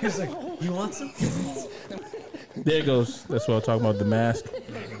 He's like, you want some? There it goes. That's what I'm talking about. The mask.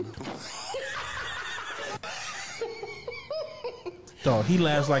 Dog, he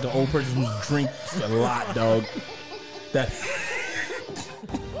laughs like an old person who drinks a lot, dog. That.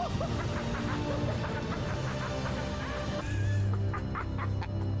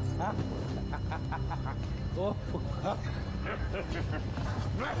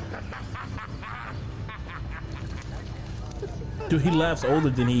 Dude, he laughs older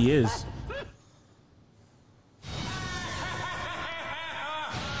than he is.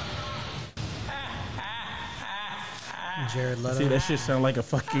 Jared Leto. See, that shit sound like a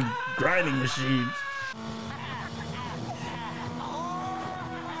fucking grinding machine.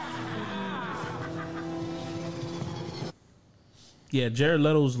 Yeah, Jared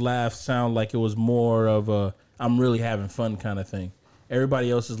Leto's laugh sound like it was more of a "I'm really having fun" kind of thing.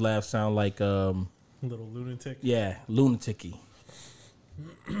 Everybody else's laugh sound like Little lunatic. yeah, lunatic-y.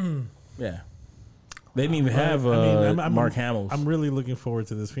 Yeah. They didn't even have I'm Mark Hamill. I'm really looking forward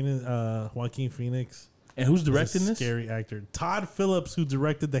to this. Joaquin Phoenix. And who's is a directing this? Scary actor. Todd Phillips, who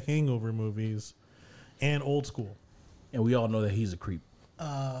directed the Hangover movies and Old School. And we all know that he's a creep.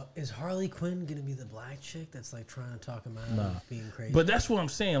 Is Harley Quinn gonna be the black chick that's like trying to talk him out of being crazy? But that's what I'm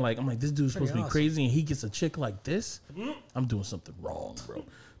saying. Like, I'm like, this dude's supposed to be awesome. crazy, and he gets a chick like this. I'm doing something wrong, bro.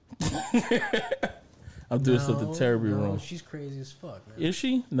 I'm doing something terribly wrong. She's crazy as fuck, man. Is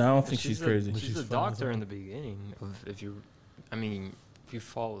she? No, I don't think she's crazy. She's a fun as doctor well. in the beginning. If you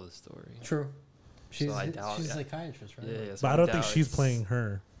follow the story. True. She's I doubt she's a it. psychiatrist, right? Yeah, But I don't think she's playing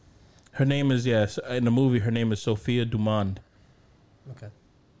her. Her name is, yes, in the movie, her name is Sophia Dumond. Okay.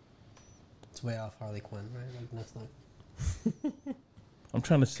 It's way off Harley Quinn, right? Like that's not. I'm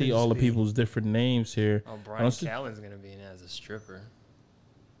trying to see Could all the just be. people's different names here. Oh, I Brian don't see- Callen's gonna be in it as a stripper.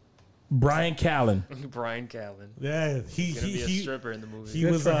 Brian Callen. Brian Callen. Yeah, He's gonna be a stripper in the movie.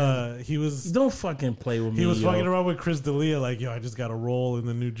 he was Don't fucking play with me. he was yo. fucking around with Chris D'Elia, like, yo, I just got a role in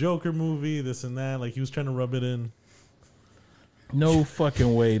the new Joker movie, this and that. Like, he was trying to rub it in. No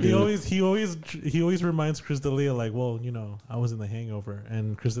fucking way, dude. He always reminds Chris D'Elia, like, well, you know, I was in The Hangover,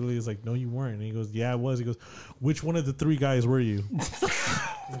 and Chris D'Elia is like, no, you weren't. And he goes, yeah, I was. He goes, which one of the three guys were you?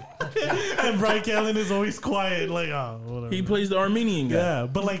 And Brian Callen is always quiet, like, oh, whatever. He plays the Armenian guy. Yeah,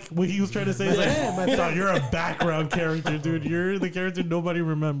 but like what he was trying to say is like, no, you're a background character, dude. You're the character nobody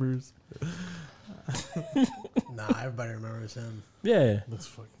remembers. Nah, everybody remembers him. Yeah. This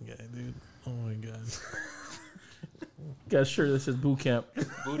fucking guy, dude. Oh my god. Got a shirt that says boot camp.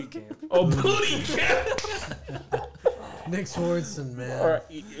 Booty camp. Oh, booty camp. Nick Swardson, man. All right,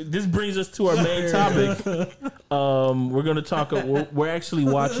 this brings us to our main topic. We're going to talk. We're actually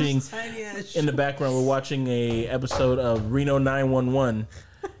watching Tiny ass in the background. We're watching a episode of Reno 911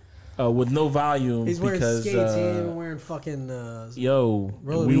 with no volume He's wearing because skates. He ain't even wearing fucking. yo,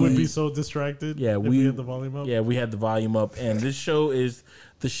 We would be so distracted. Yeah, if we had the volume up. Yeah, we had the volume up, and this show is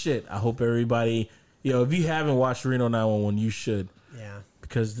the shit. I hope everybody, if you haven't watched Reno 911, you should, Yeah.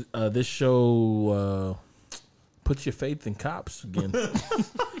 because this show puts your faith in cops again.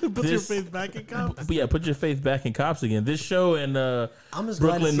 Put your face back in cops. But yeah, put your faith back in cops again. This show and I'm just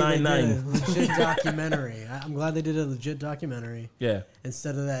Brooklyn glad to see they did Nine-Nine. a legit documentary. I'm glad they did a legit documentary Yeah,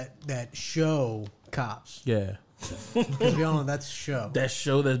 instead of that show Cops. yeah. Because we all know that's show. That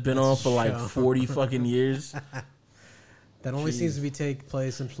show that's been on for like show. 40 fucking years. That only seems to be take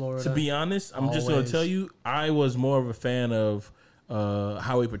place in Florida. To be honest, I'm just going to Always. tell you, I was more of a fan of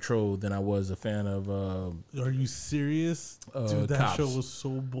Highway Patrol than I was a fan of. Are you serious? Dude, that Cops. show was so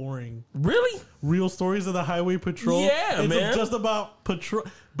boring. Really? Real stories of the Highway Patrol. Yeah, it's man. just about patrol,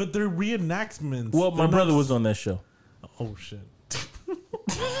 but they're reenactments. Well, my They're brother not- was on that show. Oh shit.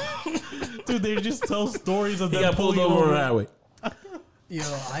 Dude, they just tell stories of He them got pulled pulling over on the highway. Yo,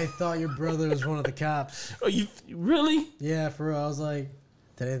 I thought your brother was one of the cops. Oh, you really? Yeah, for real. I was like,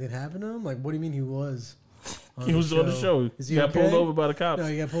 did anything happen to him? Like, what do you mean he was? He was on the show. Is He he got okay? pulled over by the cops. No,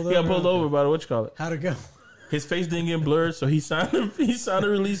 he got pulled He got over? pulled Okay. over by the what you call it. How'd it go? His face didn't get blurred, so he signed a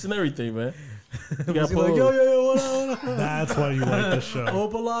release and everything, man. He got Was he pulled like, yo, over. yo, yo, what up, what up? That's why you like the show.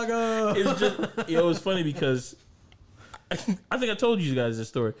 Opalaga. It's just it was funny because I think I told you guys this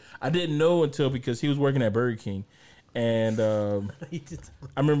story. I didn't know until because he was working at Burger King, and He did.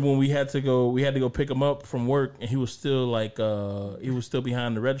 I remember when we had to go pick him up from work, and he was still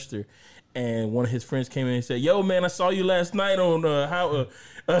behind the register. And one of his friends came in and said, "Yo, man, I saw you last night on Highway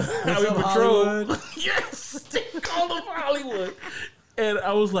up, Patrol." Hollywood? Yes, they called him Hollywood, and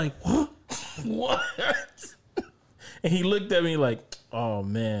I was like, "What? What?" And he looked at me like, "Oh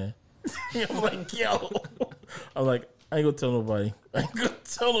man." I'm like, "Yo," I'm like, "I ain't gonna tell nobody. I ain't gonna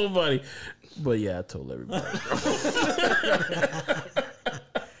tell nobody." But yeah, I told everybody.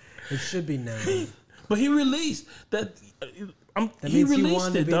 It should be known. But he released that. He means he released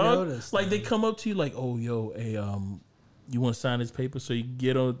wanted to it, be dog. noticed, Like they come up to you, like, "Oh, yo, hey, you want to sign this paper so you can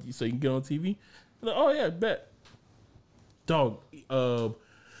get on TV? I'm like, oh yeah, bet. Dog,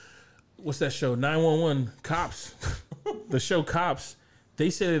 what's that show? 911 Cops. The show Cops. They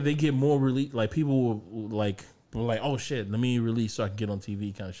said that they get more release. Like people will like, oh shit, let me release so I can get on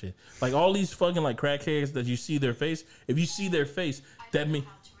TV, kind of shit. Like all these fucking like crackheads that you see their face. If you see their face, that means.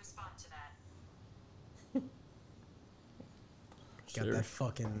 Got that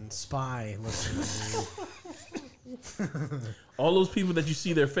fucking spy listening to me. All those people that you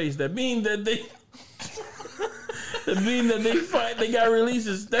see their face, that mean that they. That mean that they fight. They got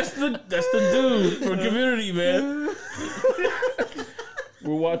releases. That's the dude for Community, man.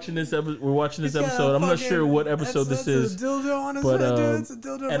 We're watching this episode. I'm not sure what episode this is. A dildo on his But head, dude. It's a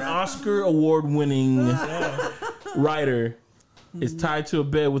dildo an wrapped Oscar award-winning writer is tied to a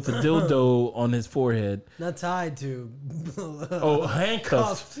bed with a dildo on his forehead. Not tied to. Oh,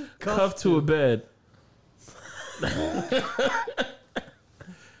 handcuffed, cuffed to a bed.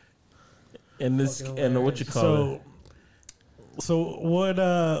 And this, and what you call it? So what?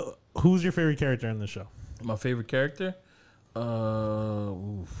 Who's your favorite character in the show? My favorite character?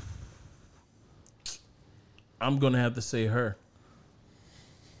 Oof. I'm gonna have to say her.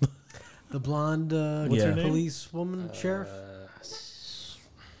 The blonde What's her name? police woman, sheriff.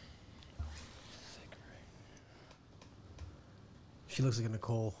 She looks like a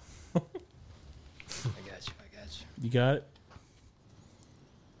Nicole. I got you. You got it?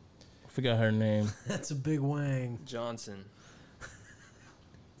 I forgot her name. That's a big wang. Johnson.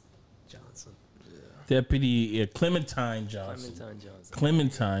 Johnson. Deputy Clementine Johnson.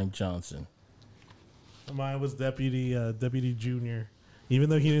 Clementine Johnson. Mine was Deputy Junior. Even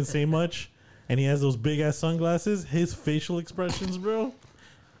though he didn't say much, and he has those big ass sunglasses, his facial expressions, bro.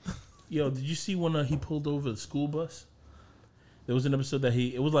 Yo, did you see when he pulled over the school bus? There was an episode that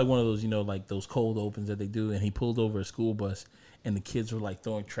it was like one of those, like those cold opens that they do, and he pulled over a school bus, and the kids were like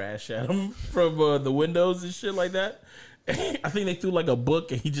throwing trash at him from the windows and shit like that. I think they threw like a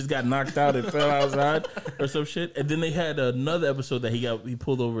book, and he just got knocked out and fell outside or some shit. And then they had another episode that he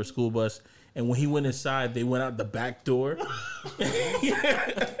pulled over a school bus, and when he went inside, they went out the back door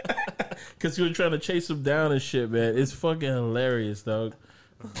because he was trying to chase him down and shit. Man, it's fucking hilarious, dog.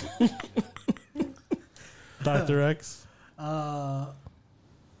 Dr. X. I'm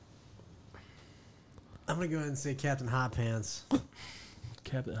gonna go ahead and say Captain Hot Pants.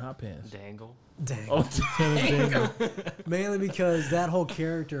 Captain Hot Pants. Dangle. Dang. Oh, Mainly because that whole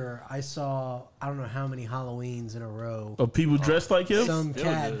character, I saw, I don't know how many Halloweens in a row. of people dressed like him. Some Still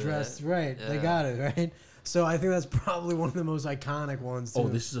cat do dressed, that. right. They Yeah. got it, right? So I think that's probably one of the most iconic ones, too. Oh,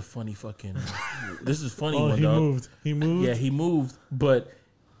 this is a funny fucking. This is funny Oh, one, he dog. moved. He moved. Yeah, he moved, but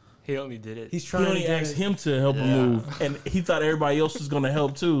He only did it. He's he trying only to get asked it. him to help him Yeah. move, and he thought everybody else was gonna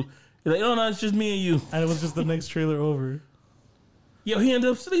help too. He's like, "Oh no, it's just me and you." And it was just the next trailer over. Yo, he ended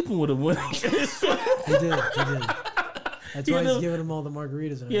up sleeping with him. He did. That's He why ended he's up- giving him all the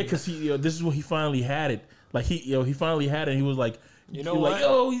margaritas. And Yeah, everything. because this is when he finally had it. Like he finally had it. And he was like, You know he was what? Like,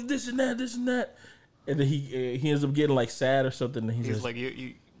 oh, this and that, and then he ends up getting like sad or something. And he He's says, like,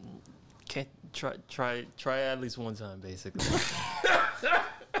 you can't try at least one time, basically.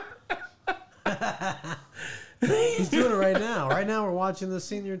 He's doing it right now. Right now, we're watching the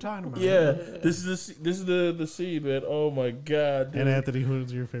scene you're talking about. "Yeah, this is the scene, man. Oh my god." Dude. And Anthony,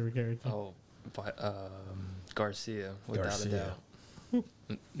 who's your favorite character? Oh, but Garcia, without Garcia. a doubt.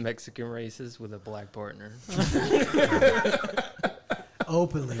 Mexican racist with a black partner.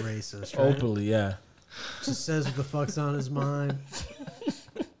 Openly racist, right? Openly, yeah. Just says what the fuck's on his mind.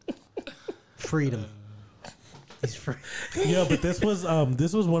 Freedom. He's free. Yeah, but this was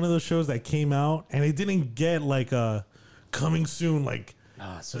one of those shows that came out and it didn't get like a coming soon. Like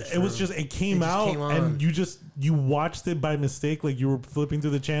So it was true. just it came It just out came on. and you watched it by mistake. Like you were flipping through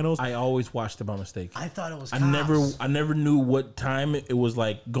the channels. I always watched it by mistake. I thought it was. I Cops. never knew what time it was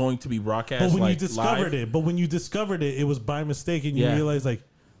like going to be broadcast. But when like, you discovered live. it, it was by mistake, and you Yeah. realized like,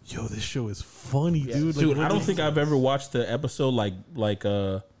 yo, this show is funny, dude. Like, Dude, what I don't is- think I've ever watched the episode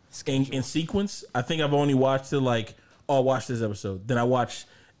in sequence. I think I've only watched it like, oh, I'll watch this episode. Then I watched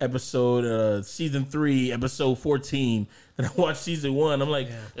season 3, episode 14. Then I watched season 1. I'm like,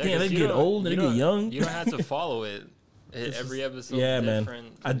 Yeah, damn, 'cause they you get don't- old and you they get don't- young. You don't have to follow it. Every episode Yeah, is man.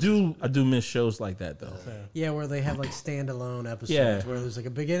 different. I do miss shows like that though. Yeah, where they have like standalone episodes Yeah. where there's like a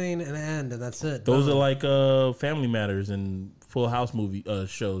beginning and an end, and that's it. Those Done. are like Family Matters and Full House movie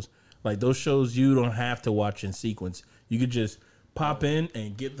shows. Like those shows, you don't have to watch in sequence. You could just pop in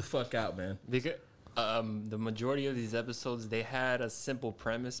and get the fuck out, man. Because the majority of these episodes, they had a simple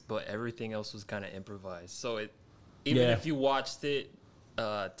premise, but everything else was kind of improvised. So even Yeah. if you watched it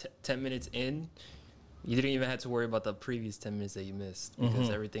 10 minutes in, You didn't even have to worry about the previous 10 minutes that you missed because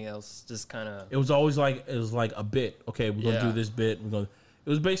everything else just kind of. It was always like a bit. Okay, we're gonna do this bit. It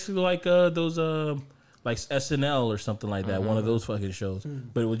was basically like those like SNL or something like that. One of those fucking shows,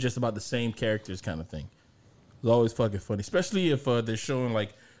 but it was just about the same characters kind of thing. It was always fucking funny, especially if they're showing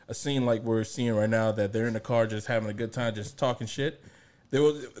like a scene like we're seeing right now that they're in the car just having a good time, just talking shit. There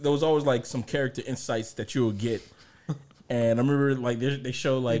was always like some character insights that you would get. And I remember, like, they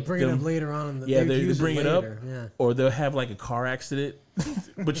show, like... They bring it up later on. They bring it up. Yeah. Or they'll have, like, a car accident.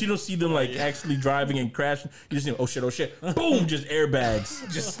 But you don't see them, like, actually driving and crashing. You just see, oh, shit. Boom! Just airbags.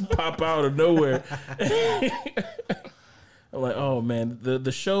 Just pop out of nowhere. I'm like, oh, man.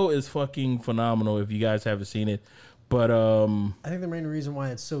 The show is fucking phenomenal if you guys haven't seen it. But, I think the main reason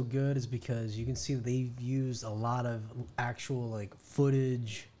why it's so good is because you can see that they've used a lot of actual, like,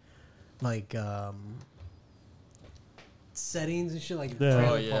 footage, like, settings and shit, like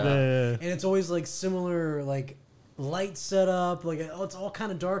and it's always like similar, like light setup, like it's all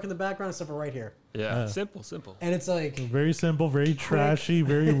kind of dark in the background except for right here. Simple, and it's like very simple, very trashy,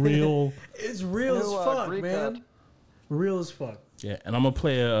 very real. It's real as fuck, man. Real as fuck. Yeah, and I'm gonna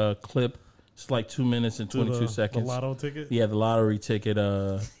play a clip. It's like 2 minutes and 22 seconds. The lotto ticket. Yeah, the lottery ticket.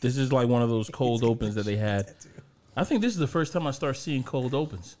 This is like one of those cold opens that they had. I think this is the first time I start seeing cold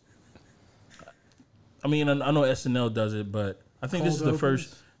opens. I mean, I know SNL does it, but I think this is the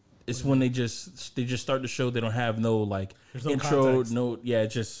first. It's when they just start the show. They don't have no like intro, they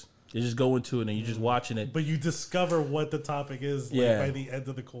just go into it and you're just watching it. But you discover what the topic is by the end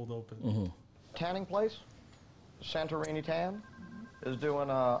of the cold open. Tanning place, Santorini Tan, is doing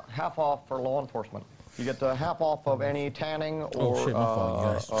half off for law enforcement. You get half off of any tanning or what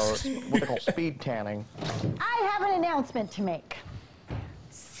they call speed tanning. I have an announcement to make.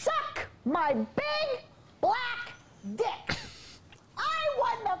 Suck my big black dick. I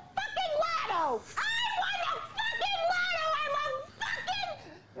won the fucking lotto. I'm a fucking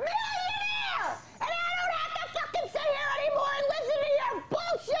millionaire. And I don't have to fucking sit here anymore and listen to your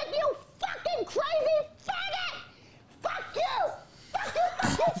bullshit, you fucking crazy faggot. Fuck you.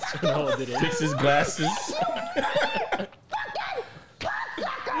 Fix his glasses. Fucking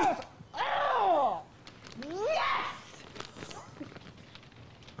cocksucker. Oh, yes.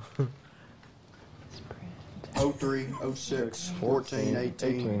 03, 06, 14,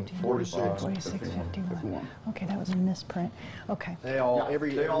 18, 46, 51. Okay, that was a misprint. Okay.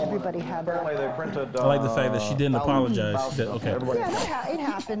 Everybody had apparently that. they printed. I like the fact that she didn't apologize. She said, okay. Yeah, it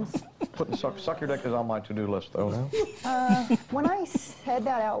happens. Suck your dick is on my to-do list, though. When I said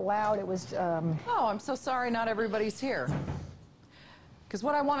that out loud, it was. Oh, I'm so sorry not everybody's here. Because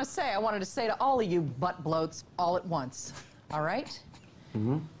what I wanted to say to all of you butt bloats all at once. All right?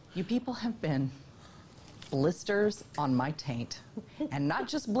 Mm-hmm. You people have been blisters on my taint. And not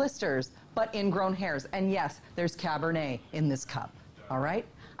just blisters, but ingrown hairs. And yes, there's Cabernet in this cup. All right?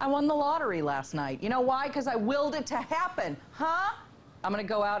 I won the lottery last night. You know why? Because I willed it to happen. Huh? I'm going to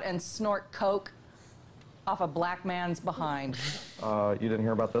go out and snort coke off a black man's behind. You didn't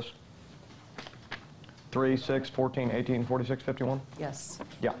hear about this? 3, 6, 14, 18, 46, 51? Yes.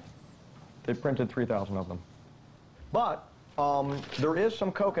 Yeah. They printed 3,000 of them. But there is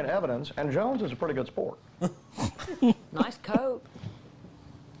some coke in evidence, and Jones is a pretty good sport. Nice coat.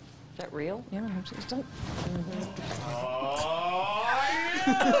 Is that real? Yeah, just don't.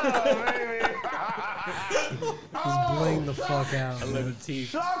 Just bling the fuck out. I love the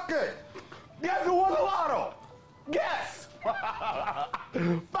teeth. Suck it! Guess who won the lotto? Guess!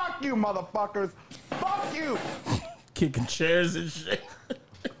 Fuck you, motherfuckers! Fuck you! Kicking chairs and shit.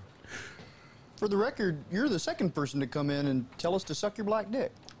 For the record, you're the second person to come in and tell us to suck your black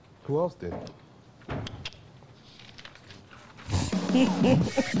dick. Who else did?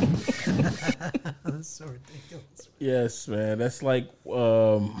 That's so ridiculous. Yes, man. That's like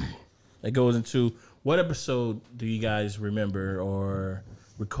that goes into what episode do you guys remember or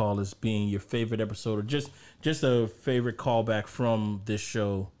recall as being your favorite episode, or just a favorite callback from this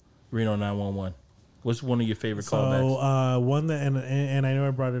show, Reno 911? What's one of your favorite callbacks? So one that, and I know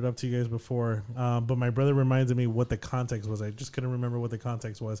I brought it up to you guys before, but my brother reminded me what the context was. I just couldn't remember what the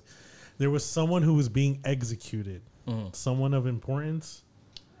context was. There was someone who was being executed. Someone of importance.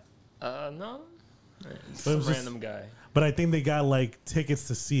 No. Some random guy. But I think they got like tickets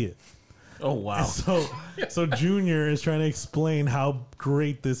to see it. Oh wow! So Junior is trying to explain how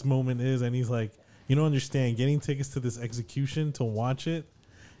great this moment is, and he's like, "You don't understand. Getting tickets to this execution to watch it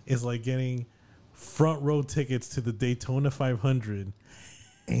is like getting front row tickets to the Daytona 500,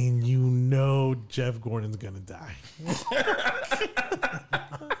 and you know Jeff Gordon's gonna die."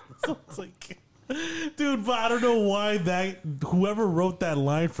 So it's like, Dude, but I don't know why that whoever wrote that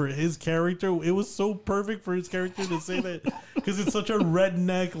line for his character, it was so perfect for his character to say that because it's such a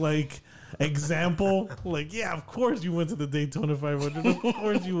redneck like example. Like, yeah, of course you went to the Daytona 500. Of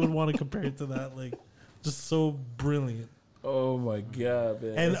course you would want to compare it to that. Like, just so brilliant. Oh my god,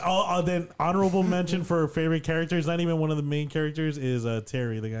 man! And then honorable mention for favorite characters. Not even one of the main characters is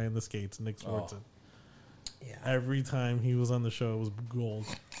Terry, the guy in the skates, Nick Swartzen. Yeah. Every time he was on the show, it was gold.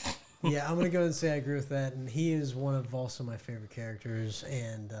 Yeah, I'm gonna go and say I agree with that, and he is one of also my favorite characters.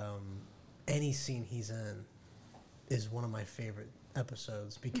 And any scene he's in is one of my favorite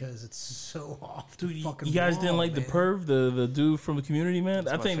episodes because it's so off. Dude, you guys didn't like the perv, the dude from the Community, man.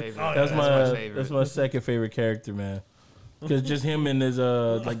 That's I think favorite. that's my favorite. That's my second favorite character, man. Because just him and his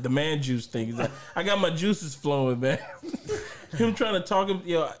like the man juice thing. He's like, I got my juices flowing, man. Him trying to talk him,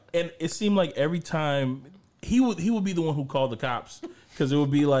 and it seemed like every time he would be the one who called the cops. Because it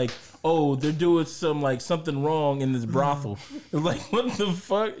would be like, oh, they're doing something wrong in this brothel. It's like, what the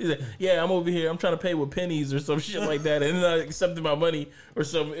fuck? He's like, yeah, I'm over here. I'm trying to pay with pennies or some shit like that, and then I accepted my money or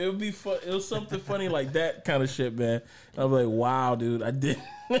something. It would be fun. It was something funny like that kind of shit, man. And I'm like, wow, dude, I did.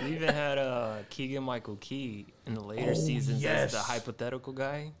 We even had Keegan Michael Key in the later seasons as the hypothetical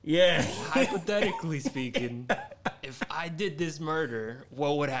guy. Yeah. Hypothetically speaking, if I did this murder,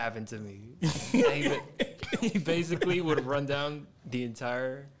 what would happen to me? He basically would run down the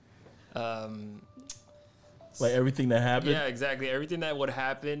entire like everything that happened. Yeah, exactly. Everything that would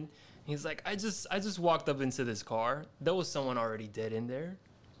happen. He's like, I just walked up into this car. There was someone already dead in there.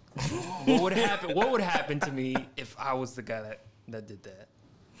 What would happen? What would happen to me if I was the guy that did that?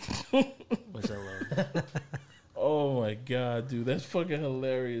 Which I love. Oh my god, dude, that's fucking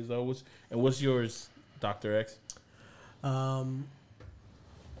hilarious. And what's yours, Dr. X?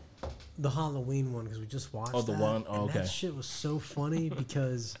 The Halloween one because we just watched. Oh, the one. Oh, okay. That shit was so funny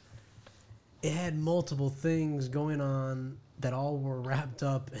because it had multiple things going on that all were wrapped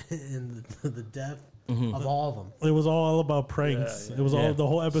up in the death of all of them. It was all about pranks. Yeah. It was all the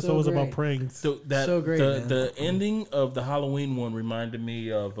whole episode was about pranks. So great. The ending of the Halloween one reminded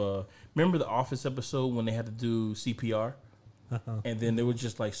me of remember the Office episode when they had to do CPR, and then there was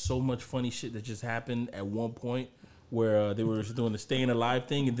just like so much funny shit that just happened at one point where they were doing the staying alive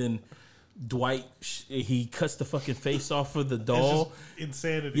thing, and then Dwight he cuts the fucking face off of the doll. It's just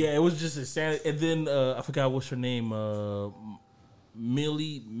insanity. Yeah, it was just insanity. And then I forgot what's her name.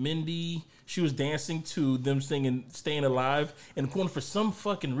 Mindy, she was dancing to them singing "Staying Alive" in the corner for some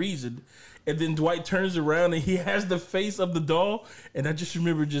fucking reason, and then Dwight turns around and he has the face of the doll, and I just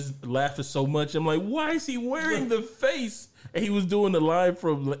remember just laughing so much. I'm like, why is he wearing the face? And he was doing the line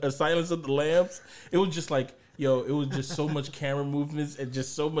from Silence of the Lambs. It was just like, it was just so much camera movements and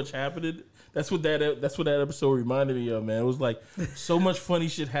just so much happening. That's what that episode reminded me of, man. It was like so much funny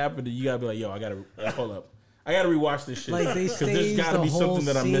shit happened, and you gotta be like, I gotta hold up. I gotta rewatch this shit. Like they staged there's gotta the be whole something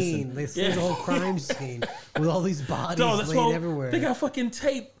that I'm missing. scene. They staged the whole crime scene with all these bodies laid everywhere. They got fucking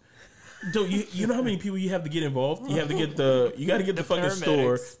tape. Dude, you know how many people you have to get involved? You have to get you got to get the fucking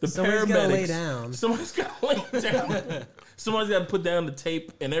store. The Somebody's paramedics. Gotta lay down. Somebody's got to lay down. Somebody's got to put down the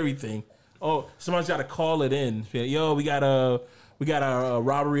tape and everything. Oh, somebody's got to call it in. Yo, we got a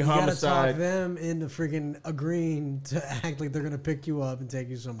robbery, homicide. You gotta talk them into freaking agreeing to act like they're gonna pick you up and take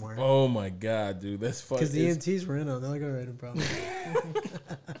you somewhere. Oh my god, dude, that's funny. Because the EMTs were in on. They're like, all right, no problem.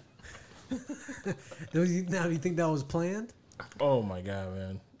 Now, do you think that was planned? Oh my god,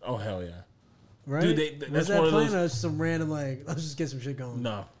 man. Oh hell yeah. Right? Dude, that's was that one of planned those. or just some random let's just get some shit going?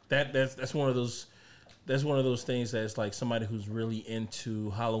 No, that's one of those. That's one of those things that's like somebody who's really into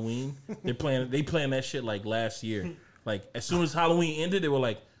Halloween. They plan that shit like last year. Like as soon as Halloween ended, they were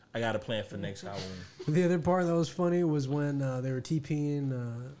like, "I got a plan for next Halloween." The other part that was funny was when they were TPing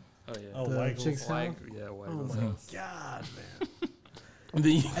the chick's house. Oh my god, man! And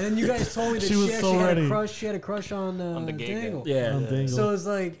then you guys told me that she had a crush. She had a crush on the gay Dangle. Yeah. So it's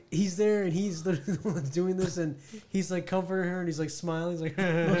like he's there and he's the one that's doing this, and he's like comforting her and he's like smiling. He's like,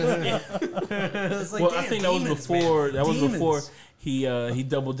 it's like, well, I think that was before. Man. That was before he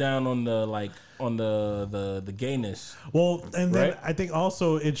doubled down on the gayness. Well, and then right? I think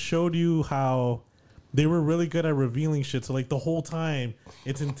also it showed you how they were really good at revealing shit. So like the whole time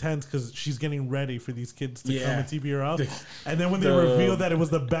it's intense because she's getting ready for these kids to come and TP her out. And then when they revealed that it was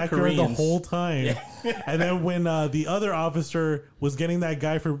the backyard the whole time. And then when the other officer was getting that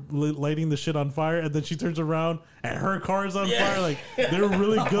guy for lighting the shit on fire, and then she turns around and her car's on fire. Like they're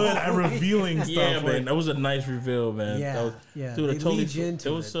really good at revealing stuff. Yeah, man, that was a nice reveal, man. Yeah, Dude, they lead you into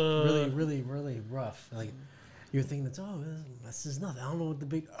it was really, really, really rough. Like you're thinking this is nothing. I don't know what the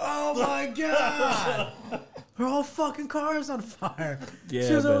big. Oh my god! her whole fucking car is on fire. Yeah,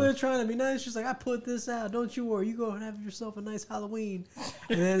 she was over man. there trying to be nice. She's like, I put this out. Don't you worry. You go and have yourself a nice Halloween.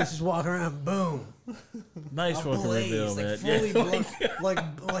 And then she's walking around, boom. Nice fucking Ablaze, reveal, man.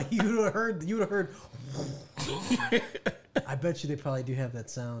 like fully Yeah. like you'd have heard. I bet you they probably do have that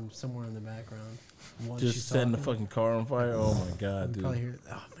sound somewhere in the background. Once Just she's setting the talking. fucking car on fire. Oh my god, You dude! probably hear.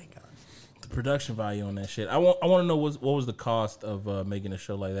 Oh my god. The production value on that shit. I want to know what was the cost of making a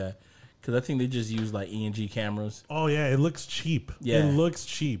show like that? Because I think they just use like ENG cameras. Oh yeah, it looks cheap. Yeah. It looks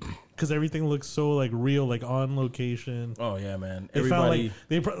cheap because everything looks so like real, like on location. Oh yeah, man. They Everybody.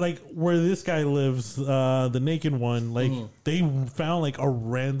 found like where this guy lives, the naked one. Like they found like a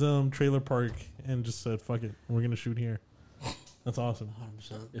random trailer park and just said, "Fuck it, we're gonna shoot here." That's awesome.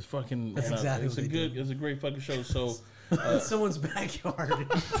 100%. It's fucking. That's exactly It's what a they good. did. It's a great fucking show. So It's someone's backyard.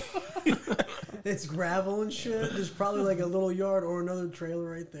 It's gravel and shit. There's probably like a little yard or another trailer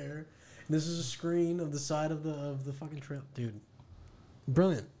right there. And this is a screen of the side of the fucking trail, dude.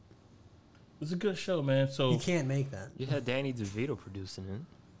 Brilliant. it's a good show, man. So You can't make that. You had Danny DeVito producing it.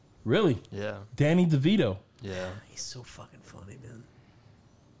 really, Yeah. Danny DeVito. Yeah. He's so fucking funny, man.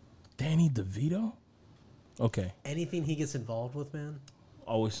 Danny DeVito. Okay, Anything he gets involved with, man,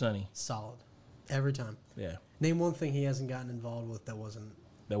 Always Sunny. solid. Every time. Yeah, Name one thing he hasn't gotten involved with that wasn't.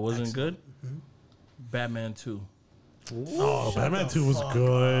 that wasn't Excellent. good. Batman 2. Oh, Shut Batman the 2 was fuck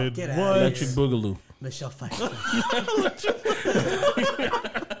good. up. Get What? outta Electric here. Boogaloo. Michelle Pfeiffer.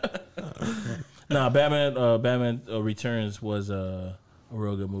 Nah, Batman Returns was a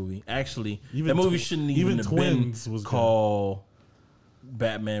real good movie. Actually, Even that movie Tw- shouldn't even even have been Twins was good. called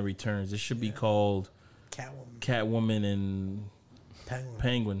Batman Returns. It should be called Catwoman. Catwoman and Penguin.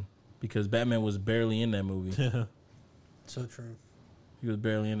 Penguin because Batman was barely in that movie. So true. He was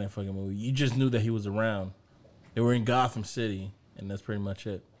barely in that fucking movie. You just knew that he was around. They were in Gotham City, and that's pretty much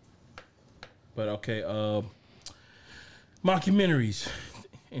it. But okay, mockumentaries.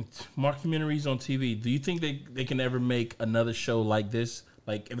 Mockumentaries on TV. Do you think they can ever make another show like this?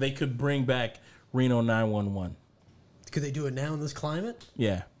 Like if they could bring back Reno 911. Could they do it now in this climate?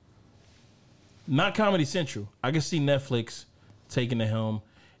 Yeah. Not Comedy Central. I can see Netflix taking the helm.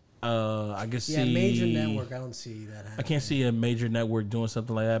 I can see Major network. I don't see that happening. I can't see a major network doing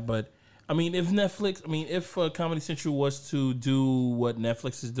something like that, but I mean, if Comedy Central was to do what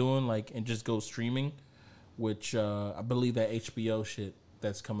Netflix is doing, like, and just go streaming, which I believe that HBO shit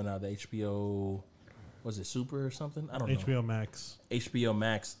that's coming out, the HBO, was it Super or something? I don't know. HBO Max. HBO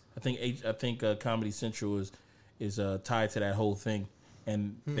Max. I think Comedy Central is tied to that whole thing,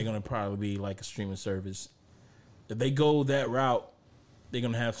 and they're gonna probably be like a streaming service. If they go that route, they're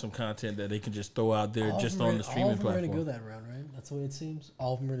gonna have some content that they can just throw out there just on the streaming All of them are platform. going to go that route, right? That's the way it seems.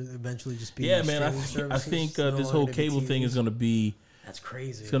 All of them are going to eventually just be. Yeah, man. I streaming think services, no this longer whole gonna be cable thing is TVs. gonna be. That's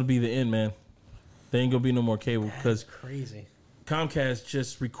crazy. It's gonna be the end, man. There ain't gonna be no more cable because That's crazy. Comcast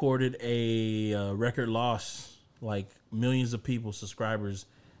just recorded a record loss. Like millions of people, subscribers,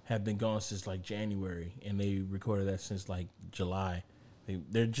 have been gone since like January, and they recorded that since like July.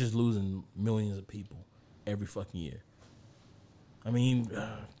 They're just losing millions of people every fucking year. I mean,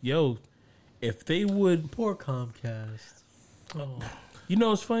 if they would, Poor Comcast. Oh. you know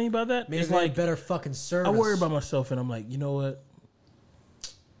what's funny about that? Maybe It's they had like better fucking service. I worry about myself, and I'm like, you know what?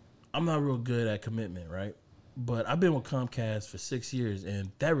 I'm not real good at commitment, right? But I've been with Comcast for 6 years,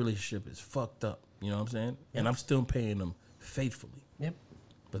 and that relationship is fucked up. You know what I'm saying? And I'm still paying them faithfully. Yep.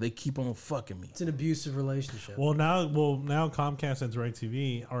 But they keep on fucking me. It's an abusive relationship. Well, now Comcast and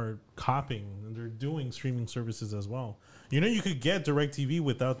DirecTV are copying, and they're doing streaming services as well. You know, you could get DirecTV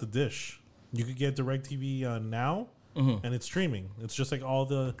without the dish. You could get DirecTV now, and it's streaming. It's just like all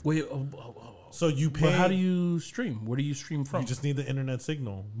the. Wait, So you pay. but how do you stream? Where do you stream from? You just need the internet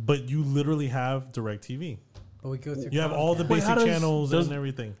signal, but you literally have DirecTV. But we go through. You have all the Comcast. Wait, basic how does- channels does- and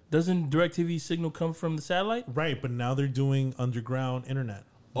everything. Doesn't DirecTV signal come from the satellite? Right, but now they're doing underground internet.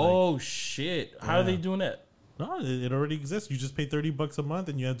 Oh shit! How are they doing that? No, it already exists. You just pay $30 a month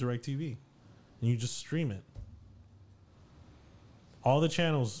and you have DirecTV, and you just stream it. All the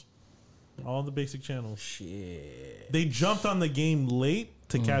channels, all the basic channels. Shit. They jumped on the game late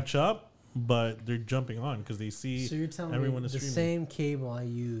to catch up, but they're jumping on because they see So you're telling everyone me is the streaming same cable I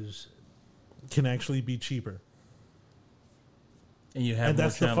use. can actually be cheaper. And you have And more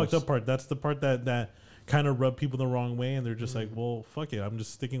that's the channels. fucked up part. That's the part that kind of rub people the wrong way, and they're just like, well, fuck it. I'm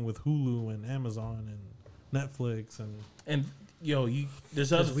just sticking with Hulu and Amazon and Netflix and And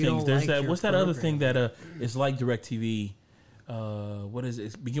there's other we things. don't There's like that. your What's that other program. thing that is like DirecTV? What is it?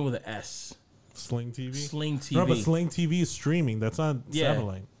 It's begin with an S. Sling TV. Sling TV. No, but Sling TV is streaming. That's not Yeah.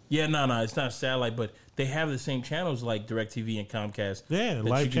 satellite. Yeah, no, it's not satellite, but they have the same channels like DirecTV and Comcast. Yeah, that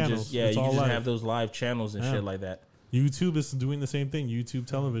live you can channels. Just, yeah, It's you all can just live. have those live channels and shit like that. YouTube is doing the same thing. YouTube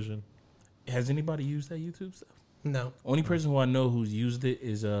television. Has anybody used that YouTube stuff? No. Only person who I know who's used it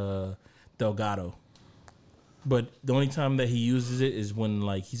is Delgado. But the only time that he uses it is when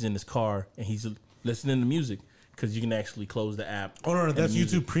like he's in his car and he's listening to music because you can actually close the app. Oh no, and that's the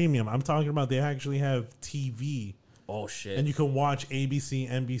music. YouTube Premium. I'm talking about they actually have TV. Oh shit! And you can watch ABC,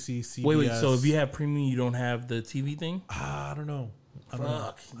 NBC, CBS. Wait. So if you have Premium, you don't have the TV thing? I don't know. I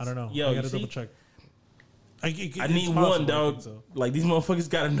Fuck. don't know. Yo, I gotta you see? double check. I need it's one, possible, I dog. think so. Like these motherfuckers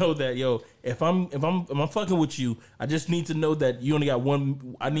gotta know that, yo. If I'm fucking with you, I just need to know that you only got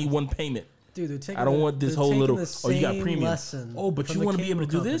one. I need one payment. Dude, they're taking I don't want this whole little. the Oh, you got same premium. lesson Oh, but from you the want to be able to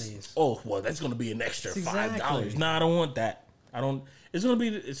do cable this? companies. Oh, well, that's going to be an extra $5. Exactly. Nah, I don't want that. I don't. It's gonna be.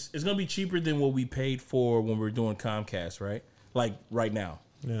 It's gonna be cheaper than what we paid for when we were doing Comcast, right? Like right now.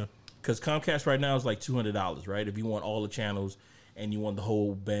 Yeah. Because Comcast right now is like $200, right? If you want all the channels and you want the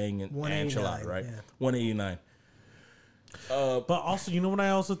whole bang and enchilada, right? yeah. $189. But also, you know what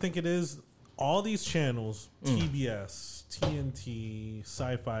I also think it is? All these channels, TBS, TNT,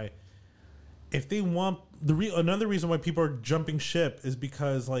 Sci-Fi, if they want another reason why people are jumping ship is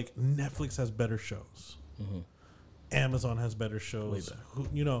because like Netflix has better shows, Amazon has better shows.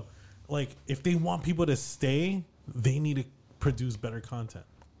 You know, like if they want people to stay, they need to produce better content.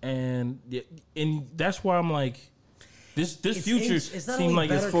 And that's why I'm like, this future it's not seems only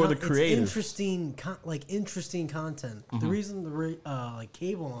like it's better for the it's creative. interesting content. The reason the like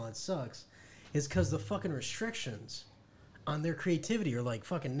cable on it sucks is because the fucking restrictions on their creativity are like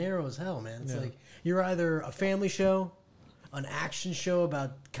fucking narrow as hell, man. It's like you're either a family show, an action show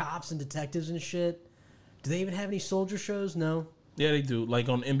about cops and detectives and shit. Do they even have any soldier shows? No. Yeah, they do. Like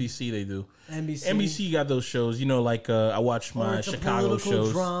on NBC, they do. NBC. NBC got those shows. You know, like I watch Or my it's Chicago a political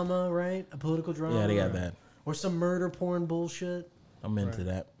shows. drama, right? A political drama. Yeah, they got that. Or some murder porn bullshit. I'm into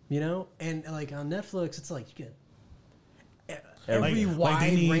that. You know, and like on Netflix, it's like you get every Like wide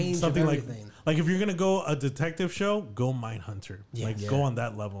they need range something of like everything. like if you're gonna go a detective show, go Mindhunter. Go on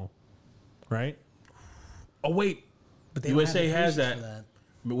that level, right? Oh wait, But they don't have USA the has patience that. for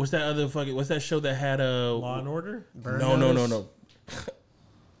But what's that other fucking? What's that show that had a Law and Order. Burn No. Notice?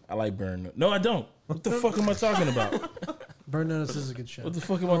 I like Burn. No, I don't. What the fuck am I talking about? Burn Notice is a good show. What the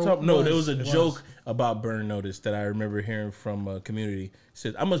fuck am I Or talking? No, there was a it joke about Burn Notice that I remember hearing from a community. It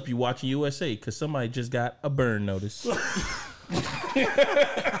said, I must be watching USA because somebody just got a burn notice.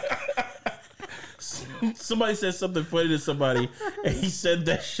 Somebody said something funny to somebody, and he said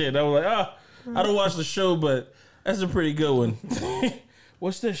that shit. I was like, I don't watch the show, but that's a pretty good one.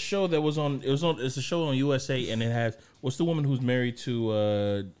 What's that show that was on? It's a show on USA, and it has. What's the woman who's married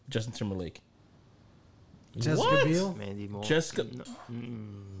to Justin Timberlake? Jessica Biel. Mandy Moore. Jessica.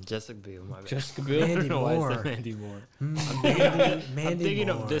 Jessica Biel. My bad. Jessica Biel. I Mandy don't know why I Moore. said Mandy Moore. Mandy I'm thinking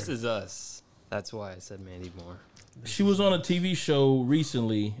Moore. of This Is Us. That's why I said Mandy Moore. She was on a TV show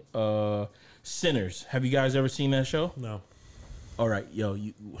recently, Sinners. Have you guys ever seen that show? No. All right, yo,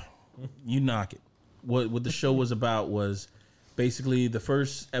 you knock it. What the show was about was basically the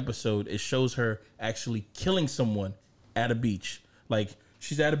first episode. It shows her actually killing someone at a beach. Like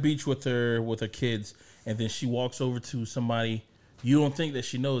she's at a beach with her kids, and then she walks over to somebody. You don't think that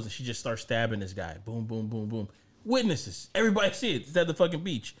she knows, and she just starts stabbing this guy. Boom, boom, boom, boom. Witnesses, everybody see it. It's at the fucking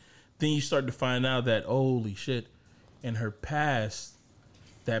beach. Then you start to find out that holy shit, in her past,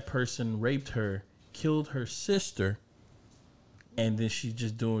 that person raped her, killed her sister. And then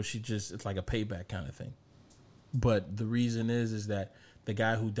it's like a payback kind of thing. But the reason is that the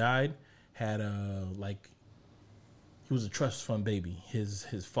guy who died had he was a trust fund baby. His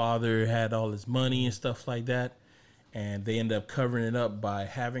father had all his money and stuff like that. And they ended up covering it up by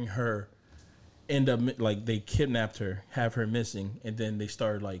having her they kidnapped her, have her missing. And then they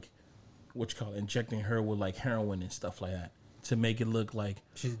started injecting her with like heroin and stuff like that to make it look like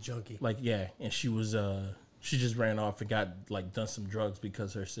She's a junkie. like, yeah, and she was she just ran off and got like done some drugs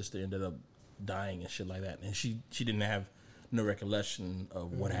because her sister ended up dying and shit like that, and she didn't have no recollection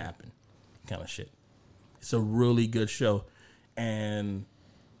of what happened, kind of shit. It's a really good show, and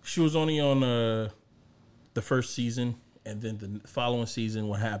she was only on the first season, and then the following season,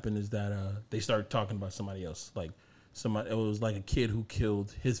 what happened is that they started talking about somebody else, like it was like a kid who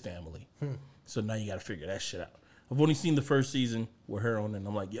killed his family. So now you got to figure that shit out. I've only seen the first season with her on it, and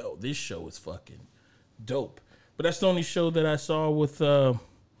I'm like, yo, this show is fucking dope. But that's the only show that I saw with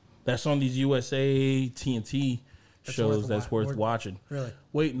that's on these USA TNT shows that's worth watching. Really?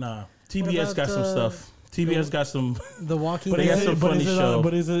 Wait, nah. TBS about, got some stuff. TBS got some. The Walking But They got is, some it, but, funny is it show. on,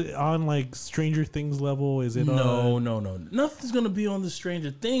 but is it on like Stranger Things level? Is it No, on? no. Nothing's gonna be on the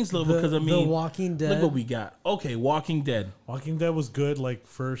Stranger Things level because I The mean, Walking Dead. look what we got. Okay, Walking Dead. Walking Dead was good, like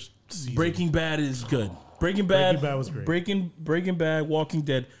first season. Breaking Bad is good. Breaking Bad was great. Breaking Bad, Walking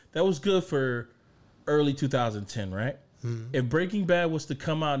Dead. That was good for early 2010, right? If Breaking Bad was to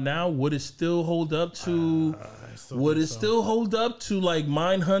come out now, would it still hold up to? Would it still hold up to like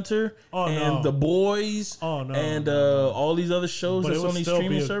Mindhunter and The Boys? Oh no, and no. all these other shows But that's it would on these still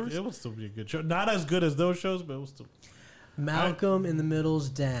streaming be services? It would still be a good show. Not as good as those shows, but it was still. Malcolm in the Middle's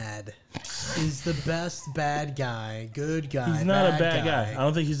dad is the best bad guy, good guy. He's not a bad guy. I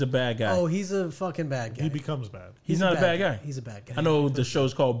don't think he's a bad guy. Oh, he's a fucking bad guy. He becomes bad. He's not a bad guy. He's a bad guy. I know the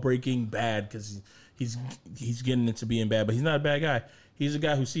show's called Breaking Bad because he's getting into being bad, but he's not a bad guy. He's a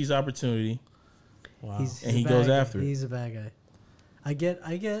guy who sees opportunity. Wow. And he a goes bad guy. after it. He's a bad guy. I get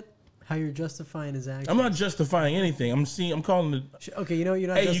how you're justifying his actions. I'm not justifying anything. I'm calling it. Okay, you know you're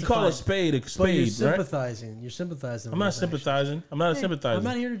not. Hey, you call a justifying, spade, but you're right? sympathizing. You're sympathizing. I'm with not his actions. sympathizing. I'm not Hey, sympathizing. I'm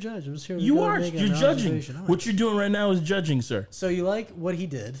not here to judge. I'm just here. You to are. make You're an judging. observation. All right. What you're doing right now is judging, sir. So you like what he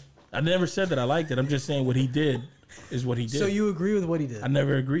did? I never said that I liked it. I'm just saying what he did is what he did. So you agree with what he did? I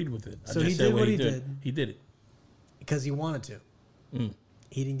never agreed with it. I So just he said did what he did. did. He did it. Because he wanted to. Mm.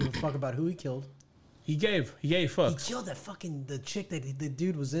 He didn't give a fuck about who he killed. He gave He fucks. killed that fucking the chick that the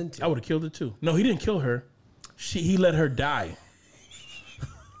dude was into. I would have killed it too. No, he didn't kill her. He let her die.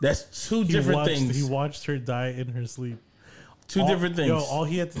 That's two different things. He watched her die in her sleep. Two different things. Yo, all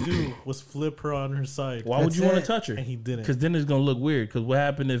he had to do was flip her on her side. Why would you want to touch her? And he didn't. Because then it's gonna look weird. Because what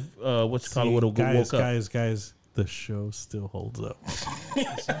happened if what's it called would have woke up? Guys, the show still holds up.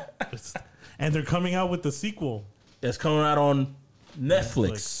 And they're coming out with the sequel. That's coming out on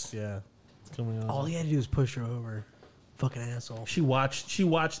Netflix. Yeah, it's coming out. All he had to do was push her over. Fucking asshole. She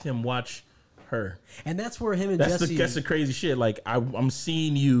watched him watch her. And that's where him and That's Jesse. that's the crazy shit. Like I'm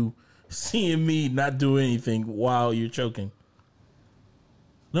seeing me not do anything while you're choking.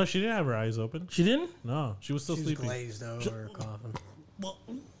 No, she didn't have her eyes open. She didn't? No, she was still She's sleeping. glazed over, coughing.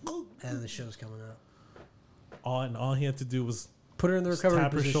 And the show's coming out. All he had to do was Put her in the recovery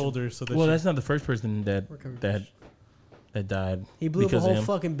tap her position. shoulder so that Well, she, that's not the first person that Recovery died. He blew up a because of whole him.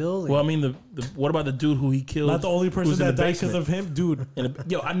 fucking building. Well, I mean, the what about the dude who he killed? not the only who person was in that the died because basement? of him,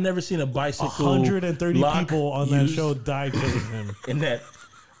 dude. Yo, I've never seen a bicycle. 130 lock people on that used show died because of him. in that.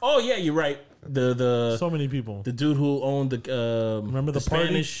 Oh yeah, you're right. The So many people. the dude who owned the Remember the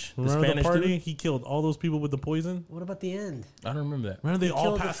Spanish party? Remember the party? dude? He killed all those people with the poison. What about the end? I don't remember that. Remember they all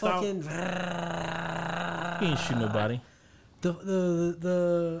Killed the passed out. fucking He ain't shoot nobody.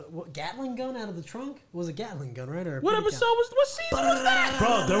 the what, Gatling gun out of the trunk? It was a Gatling gun, right? Or a What pretty episode was? What season was that?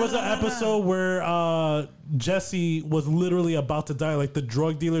 Bro, there was an episode where Jesse was literally about to die. Like the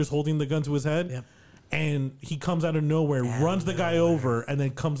drug dealer's holding the gun to his head. Yep. And he comes out of nowhere, runs the guy over, and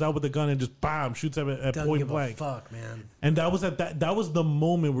then comes out with the gun and just bam, shoots him at Doesn't point give blank. a fuck, man. And that was that was the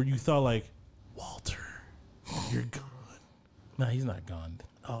moment where you thought like, Walter, you're gone. No, he's not gone.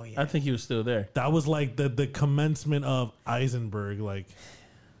 Oh yeah. I think he was still there. That was like the commencement of Eisenberg. Like,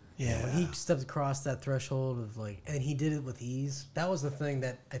 Yeah, when he stepped across that threshold of like, and he did it with ease. That was the thing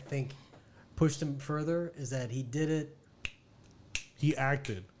that I think pushed him further. Is that he did it. he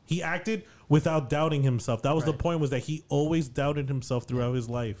acted. He acted without doubting himself. That was the Right. point, was that he always doubted himself throughout his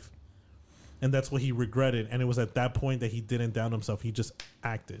life. And that's what he regretted. And it was at that point that he didn't doubt himself. He just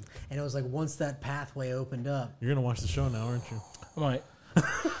acted. And it was like once that pathway opened up. You're going to watch the show now, aren't you? I might.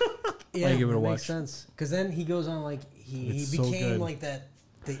 Yeah, give it a makes watch. sense. Because then he goes on like he It's so became good. like that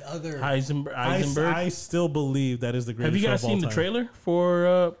the other. Heisenberg. I still believe that is the greatest Have you show guys of all seen the time. trailer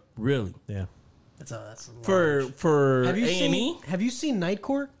for really Yeah. That's a for Have you A&E seen? Have you seen Night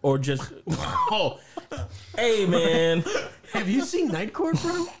Court? or just oh hey man Have you seen Night Court,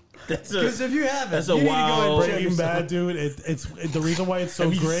 bro? that's Because if you haven't, that's a you need to go wild- and check Breaking yourself. Bad, dude. It's the reason why it's so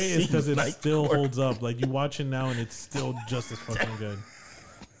Have you great is because seen it Night still Court? holds up. Like you watch it now and it's still just as fucking good.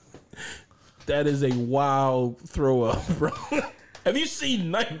 that is a wild throw up, bro. Have you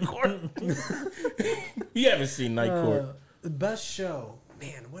seen Night Court? You haven't seen Night Court. The best show,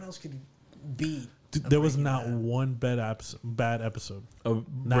 man. What else could it be? Dude, there was not one bad episode. Of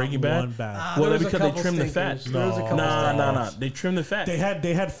Not Breaking Bad. one bad. Well, there was a because they couple trimmed the fat. stinkers. There was a couple Nah. stinkers. They trimmed the fat.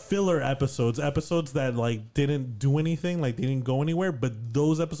 They had filler episodes that like didn't do anything, like they didn't go anywhere. But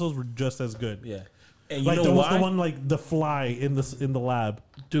those episodes were just as good. Yeah. And you Like know there was why? the one like the fly in the lab.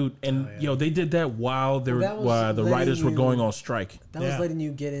 Dude, and yo, they did that while they were, that was while the letting writers were you- going on strike. That Yeah. was letting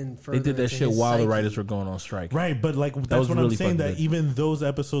you get in further. They did that into shit his while the psyche. writers were going on strike. Right, but like was that's what really I'm saying. fucking That good. even those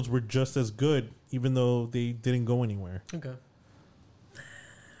episodes were just as good, even though they didn't go anywhere. Okay.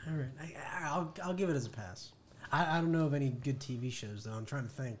 All right, I'll give it as a pass. I don't know of any good TV shows though. I'm trying to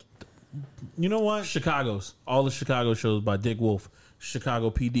think. You know what? Chicago's. All the Chicago shows by Dick Wolf. Chicago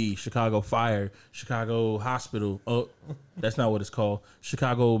PD, Chicago Fire, Chicago Hospital. Oh, that's not what it's called.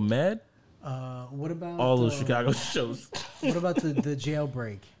 Chicago Med? What about all those Chicago shows? What about the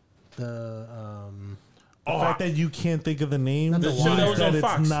Jailbreak? The fact that you can't think of the name. The show that was on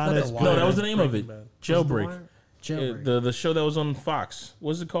Fox. No, that was the name of it. Jailbreak. Jailbreak. The show that was on Fox.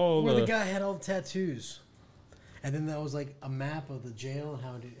 What's it called? Where the guy had all the tattoos, and then that was like a map of the jail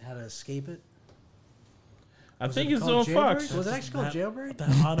and how to escape it. I think it's on Fox. Was it actually called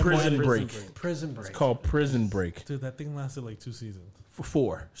Jailbreak? Prison Break. Prison Break. It's called Prison Break. Dude, that thing lasted like 2 seasons.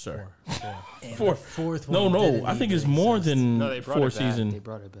 Four, sir. Four. Fourth one. No, I think it's more than 4 seasons. They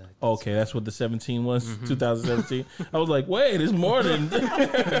brought it back. Okay, that's what the 17 was, 2017. I was like, wait, it's more than.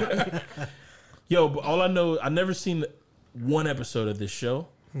 Yo, but all I know, I never seen one episode of this show,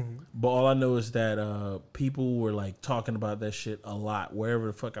 but all I know is that people were like talking about that shit a lot wherever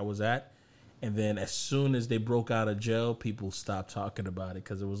the fuck I was at. And then as soon as they broke out of jail, people stopped talking about it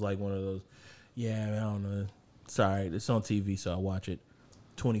because it was like one of those, yeah, I don't know. Sorry, it's on TV, so I watch it.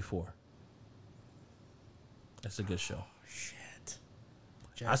 24. That's a good show. Shit.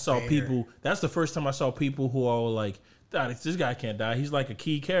 I saw people. That's the first time I saw people who are like, this guy can't die. He's like a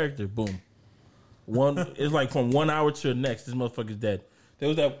key character. Boom. It's like from 1 hour to the next, this motherfucker's dead. There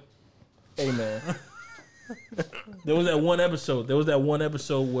was that. Hey man. There was that one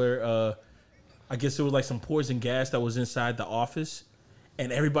episode where I guess it was like some poison gas that was inside the office, and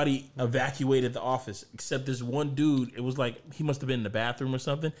everybody evacuated the office except this one dude. It was like he must have been in the bathroom or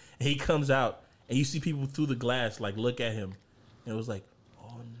something, and he comes out, and you see people through the glass like look at him, and it was like,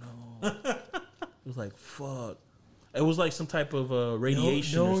 oh no. It was like, fuck. It was like some type of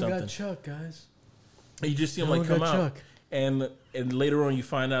radiation or something. No one got Chuck, guys. And you just see him like come out, and later on you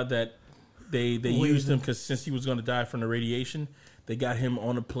find out that they used him because since he was going to die from the radiation, they got him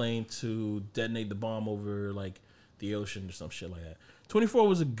on a plane to detonate the bomb over like the ocean or some shit like that. 24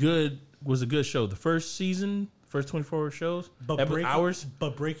 was a good show. The first season, first 24 shows, hours.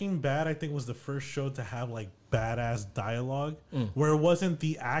 But Breaking Bad, I think, was the first show to have like badass dialogue, where it wasn't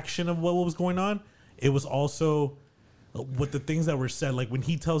the action of what was going on. It was also with the things that were said. Like when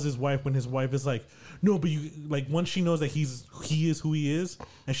he tells his wife, when his wife is like, "No, but you," like once she knows that he is who he is,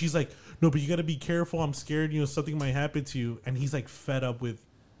 and she's like, "No, but you got to be careful. I'm scared. Something might happen to you." And he's like fed up with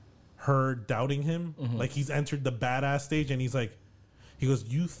her doubting him. Like he's entered the badass stage, and he goes,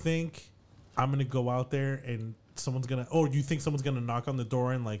 "You think I'm gonna go out there and you think someone's gonna knock on the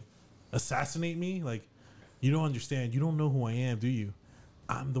door and like assassinate me? Like you don't understand. You don't know who I am, do you?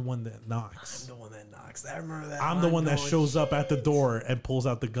 I'm the one that knocks. I remember that. I'm the one that shows up at the door and pulls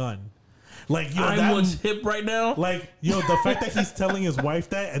out the gun." Like, I'm one's hip right now. Like, the fact that he's telling his wife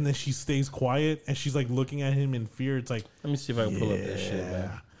that, and then she stays quiet, and she's like looking at him in fear. It's like, let me see if I can pull up that shit, man.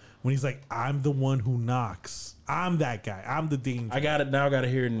 When he's like, "I'm the one who knocks. I'm that guy. I'm the danger." I got it now. I got to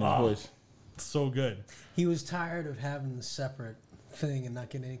hear it in his voice. So good. He was tired of having the separate thing and not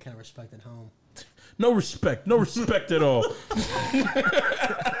getting any kind of respect at home. No respect at all.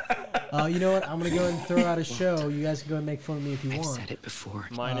 You know what? I'm going to go and throw out a show. You guys can go and make fun of me if you want. I've said it before.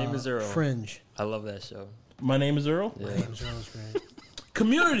 My name is Earl. Fringe. I love that show. My name is Earl? Yeah. My name is Earl. It's great.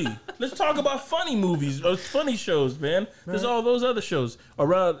 Community. Let's talk about funny movies or funny shows, man. There's all those other shows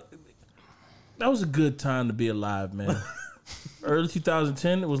around. That was a good time to be alive, man. Early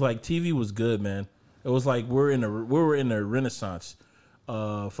 2010, it was like TV was good, man. It was like we were in a renaissance.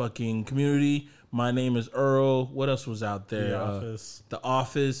 Fucking Community. My Name is Earl. What else was out there? The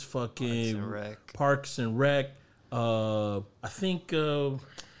Office. Fucking Parks and Rec. I think Game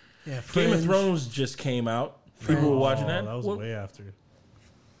of Thrones just came out. People were watching that. That was way after.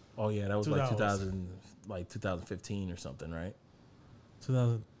 Oh yeah, that was like 2015 or something, right?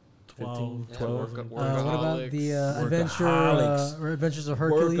 2012. 12. What about the Adventures of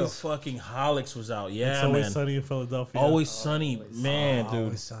Hercules? Workaholics was out. Yeah, It's Always Sunny in Philadelphia. Always Sunny, man, dude.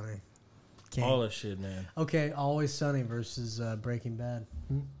 Always Sunny. All that shit, man. Okay, Always Sunny versus Breaking Bad.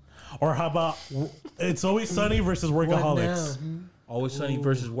 Or how about It's Always Sunny versus Workaholics? Always Sunny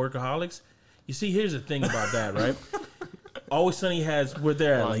versus Workaholics. You see, here's the thing about that, right? Always Sunny we're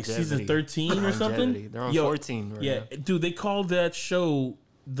there at like season 13 or something. They're on 14 right now. Dude, they call that show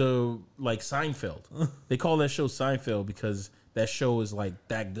Seinfeld. They call that show Seinfeld because that show is like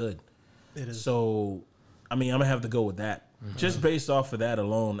that good. It is. So, I mean, I'm going to have to go with that. Just based off of that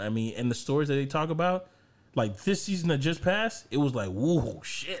alone. I mean, and the stories that they talk about, like this season that just passed, it was like, whoa,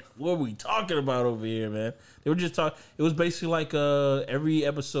 shit. What are we talking about over here, man? They were just talking. It was basically like every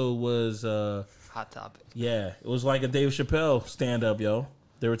episode was... Hot Topic. Yeah, it was like a Dave Chappelle stand-up, yo.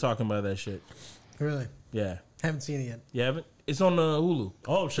 They were talking about that shit. Really? Yeah. Haven't seen it yet. You haven't? It's on Hulu.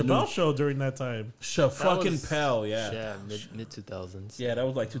 Oh, Chappelle show during that time. Fucking Pell, yeah. Yeah, mid 2000s. Yeah, that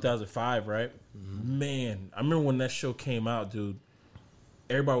was like 2005, right? Man, I remember when that show came out, dude.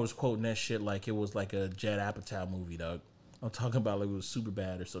 Everybody was quoting that shit like it was like a Judd Apatow movie, dog. I'm talking about like it was super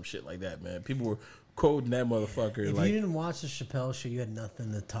bad or some shit like that, man. People were quoting that motherfucker. If like, you didn't watch the Chappelle show, you had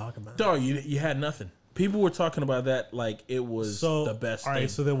nothing to talk about. dog, you had nothing. People were talking about that like it was the best all thing. right,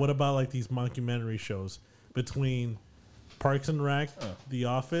 so then what about like these mockumentary shows between Parks and Rec, The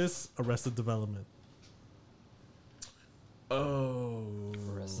Office, Arrested Development? Oh,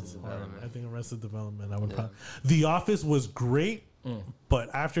 Arrested Development. I think Arrested Development. I would. The Office was great,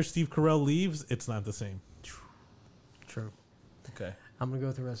 but after Steve Carell leaves, it's not the same. True. Okay. I'm gonna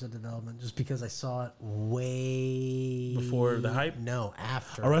go through Arrested Development just because I saw it way Before the hype? No,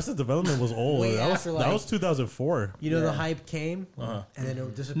 after. Arrested Development was old. Way that after, was like- 2004. You know, the hype came and then it No,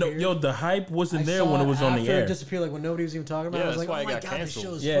 disappeared. yo, the hype wasn't I there saw when it was on the after air. It disappeared, like when nobody was even talking about it. Yeah, I was that's like, why oh it my got god, this canceled.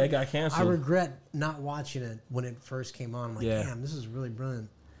 show is Yeah, it fucking- got canceled. I regret not watching it when it first came on. I'm like, Yeah. damn, this is really brilliant.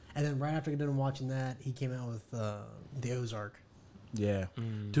 And then right after I done watching that, he came out with the Ozark. Yeah,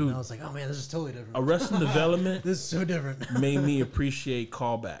 And dude. I was like, oh man, this is totally different. Arrested Development This is so different. made me appreciate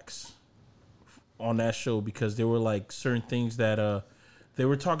callbacks on that show because there were like certain things that they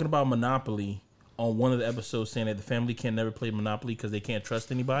were talking about Monopoly on one of the episodes, saying that the family can never play Monopoly because they can't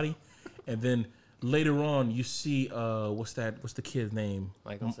trust anybody. And then later on, you see what's the kid's name?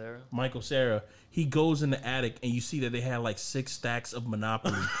 Michael Cera. Michael Cera. He goes in the attic and you see that they had like 6 stacks of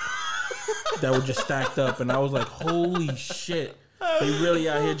Monopoly that were just stacked up, and I was like, holy shit. They really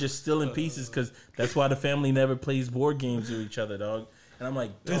out here just stealing pieces because that's why the family never plays board games with each other, dog. And I'm like,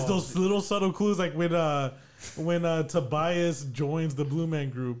 It's those little subtle clues, like when Tobias joins the Blue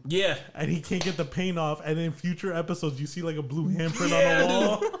Man Group. yeah, And he can't get the paint off, and in future episodes, you see like a blue handprint yeah, on the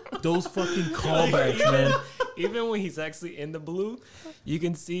wall. dude. Those fucking callbacks, man. Even when he's actually in the blue, you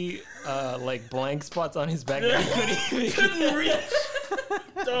can see like blank spots on his back. That he couldn't even Couldn't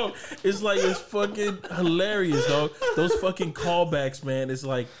reach. Dog, it's like it's fucking hilarious, dog. Those fucking callbacks, man. It's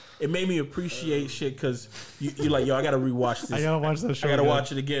like it made me appreciate shit because you're like, yo, I gotta rewatch this. I gotta watch that show. I gotta again.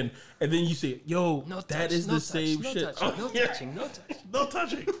 watch it again, and then you say, yo, No that touch, is no the touch, same no shit. touching, no Oh, yeah. touching, no touching. No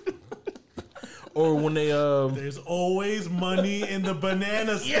touching. Or when they There's always money in the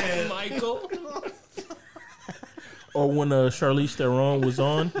banana stand. Michael. or when Charlize Theron was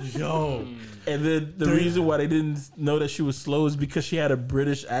on. Yo. And then the reason why they didn't know that she was slow is because she had a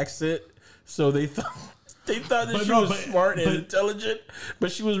British accent. So they thought that But she no, was but- smart and but- intelligent,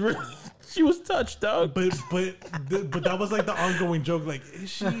 but she was touched, dog. But that was like the ongoing joke. Like,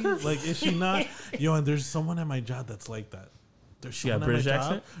 is she not? Yo, and there's someone at my job that's like that. There's She got someone at my British job-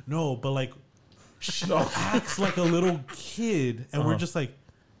 accent? No, but like she acts like a little kid, and we're just like,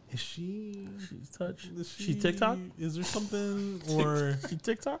 is she? She's touched. Is She TikTok? Is there something, or She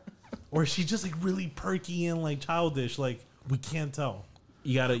TikTok? or is she just like really perky and like childish? Like we can't tell.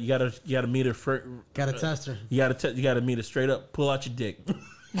 You gotta meet her. Gotta test her. You gotta meet her straight up. Pull out your dick.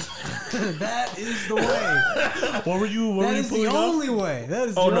 That is the way. What were you? What That were you is the pulling up? only way. That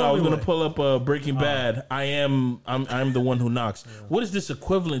is Oh the no, I was only gonna way. pull up Breaking Bad. I'm the one who knocks. What is this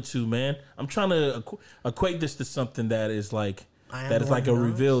equivalent to, man? I'm trying to equate this to something that is like I am that the is one like a who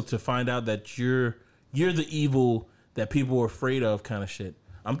knocks? reveal to find out that you're the evil that people are afraid of, kind of shit.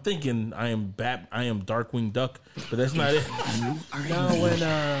 I'm thinking I am Darkwing Duck, but that's not it. No,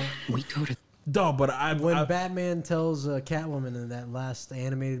 when We go to Dog, but when Batman tells Catwoman in that last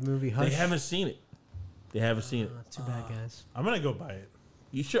animated movie, Hush. they haven't seen it. They haven't seen it. Too bad, guys. I'm gonna go buy it.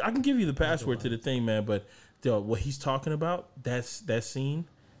 You sure? I can give you the password to the thing, man. But dude, what he's talking about, that scene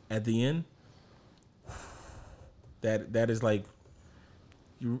at the end, that is like,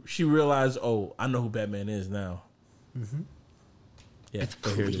 she realized, oh, I know who Batman is now. Mm-hmm. Yeah,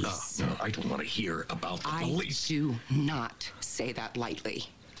 so here it is. I don't want to hear about the police. I do not say that lightly.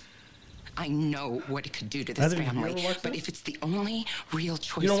 I know what it could do to this family, but if it's the only real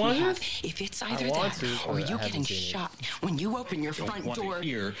choice we have, if it's either that or you getting shot when you open your front door,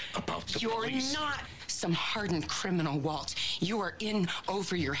 Hear about the you're police. not some hardened criminal, Walt. You are in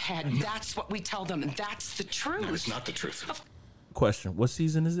over your head. That's what we tell them, and that's the truth. No, it's not the truth. Question: what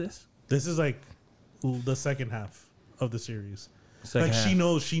season is this? This is like the second half of the series. Second like half. she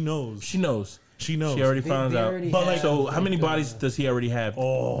knows. She knows. She knows. She knows. She already found out. already But have, so, how many like, bodies does he already have?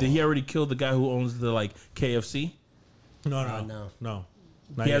 Oh. Did he already kill the guy who owns the like KFC? No. no.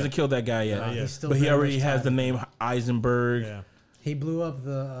 Not He yet. hasn't killed that guy yet. Not yet. He's still But he very already much has tied. the name Eisenberg. Yeah. He blew up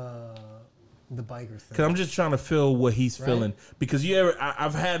the The biker thing. Because I'm just trying to feel what he's feeling. Because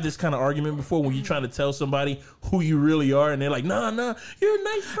I've had this kind of argument before when you're trying to tell somebody who you really are, and they're like, "Nah, you're a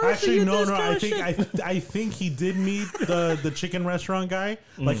nice person." Actually, no. I think he did meet the chicken restaurant guy.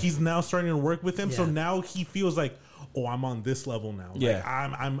 Like he's now starting to work with him, so now he feels like, oh, I'm on this level now. Like,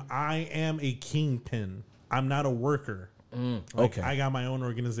 I am a kingpin. I'm not a worker. Okay, I got my own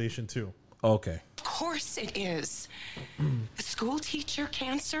organization too. Okay. Of course it is. A school teacher,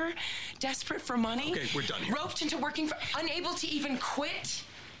 cancer, desperate for money. Okay, we're done here. Roped into working for, unable to even quit.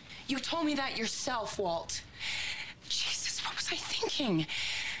 You told me that yourself, Walt. Jesus, what was I thinking?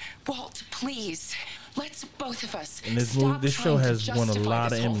 Walt, please, let's both of us and this stop show trying has to won a justify lot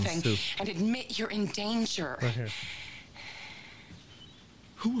of this whole Emmys thing too. and admit you're in danger. Right here.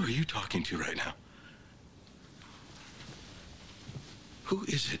 Who are you talking to right now? Who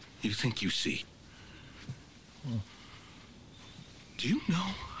is it you think you see? Do you know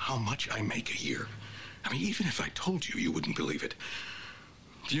how much I make a year? I mean, even if I told you, you wouldn't believe it.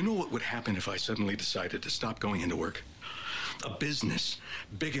 Do you know what would happen if I suddenly decided to stop going into work? A business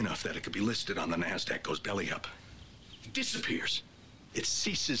big enough that it could be listed on the NASDAQ goes belly up. Disappears. It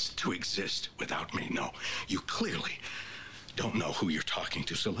ceases to exist without me. No, you clearly don't know who you're talking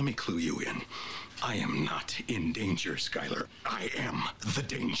to, so let me clue you in. I am not in danger, Skylar. I am the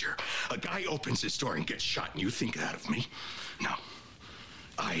danger. A guy opens his door and gets shot, and you think that of me? No.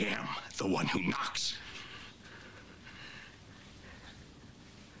 I am the one who knocks.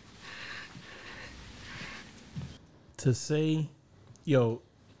 To say, yo,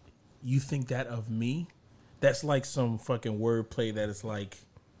 you think that of me? That's like some fucking wordplay that is like,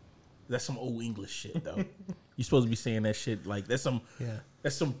 that's some old English shit, though. You're supposed to be saying that shit like that's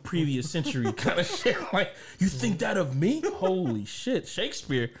some previous century kind of shit. Like, you think that of me? Holy shit,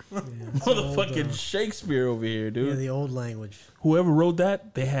 Shakespeare, motherfucking old, Shakespeare over here, dude. Yeah, the old language. Whoever wrote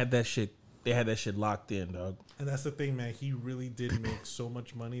that, they had that shit. They had that shit locked in, dog. And that's the thing, man. He really did make so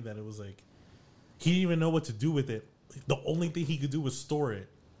much money that it was like he didn't even know what to do with it. The only thing he could do was store it,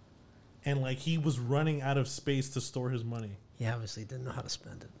 and like he was running out of space to store his money. He obviously didn't know how to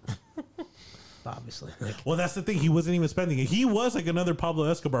spend it. Obviously. Well, that's the thing. He wasn't even spending it. He was like another Pablo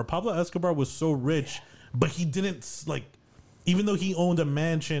Escobar. Pablo Escobar was so rich, but he didn't, like, even though he owned a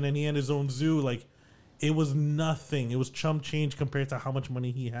mansion and he had his own zoo, like, it was nothing. It was chump change compared to how much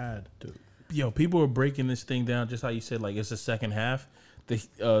money he had. Dude. Yo, people are breaking this thing down just how you said, like, it's the second half.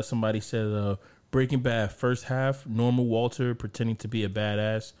 Somebody said, Breaking Bad first half, normal Walter pretending to be a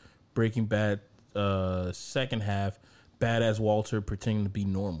badass. Breaking Bad second half, badass Walter pretending to be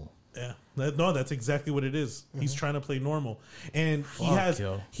normal. Yeah, that's exactly what it is. Mm-hmm. He's trying to play normal, and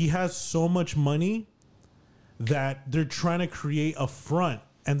he has so much money that they're trying to create a front,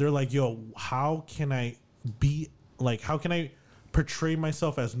 and they're like, "Yo, how can I portray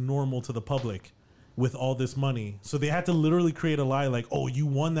myself as normal to the public with all this money?" So they had to literally create a lie, like, "Oh, you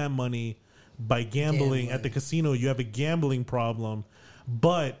won that money by gambling at the casino. You have a gambling problem,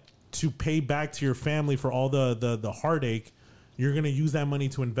 but to pay back to your family for all the heartache, you're going to use that money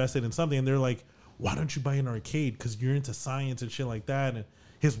to invest it in something." And they're like, "Why don't you buy an arcade? Because you're into science and shit like that." And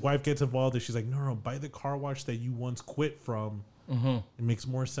his wife gets involved and she's like, no, buy the car wash that you once quit from. Mm-hmm. It makes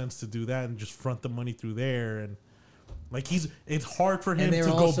more sense to do that and just front the money through there. And like it's hard for him to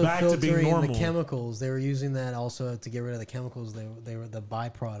go back to being normal. The chemicals, they were using that also to get rid of the chemicals. They were the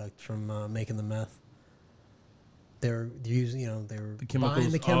byproduct from making the meth. They were using, they were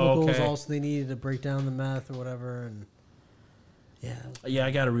buying the chemicals. Oh, okay. Also, they needed to break down the meth or whatever. And yeah, I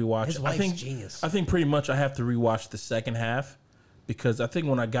got to rewatch. His wife's genius. I think pretty much I have to rewatch the second half because I think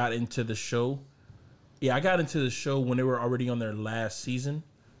when I got into the show, I got into the show when they were already on their last season.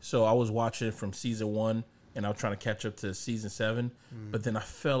 So I was watching it from season 1 and I was trying to catch up to season 7. But then I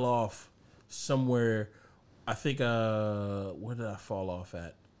fell off somewhere. I think, where did I fall off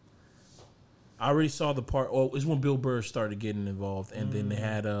at? I already saw the part. Oh, it's when Bill Burr started getting involved, and then they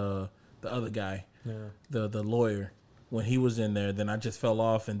had the other guy, the lawyer. When he was in there, then I just fell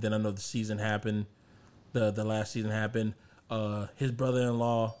off, and then I know the season happened. The last season happened. His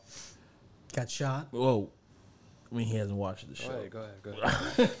brother-in-law got shot. Whoa, I mean he hasn't watched the show. Go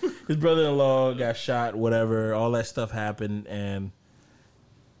ahead. His brother-in-law got shot. Whatever, all that stuff happened, and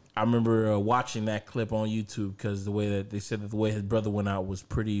I remember watching that clip on YouTube because the way that they said that the way his brother went out was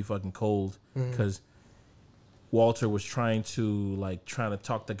pretty fucking cold because Walter was trying to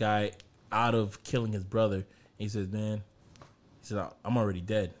talk the guy out of killing his brother. He says, "Man," he said, "I'm already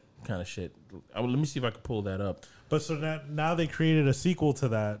dead," kind of shit. Let me see if I can pull that up. But so now they created a sequel to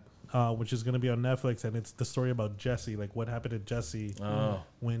that. which is going to be on Netflix, and it's the story about Jesse, like what happened to Jesse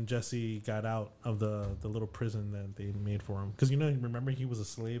when Jesse got out of the little prison that they made for him. Because remember he was a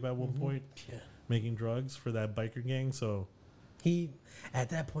slave at one point, making drugs for that biker gang. So he, at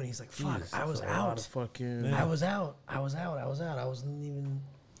that point, he's like, "Fuck, I was out. I was out. I wasn't even."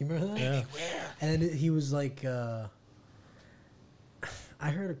 You remember that? Yeah. And he was like, I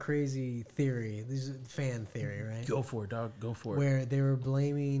heard a crazy theory. This is a fan theory, right? Go for it, dog. Go for it. Where they were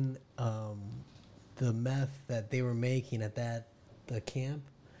blaming the meth that they were making at the camp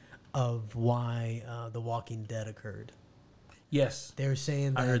of why The Walking Dead occurred. Yes. They were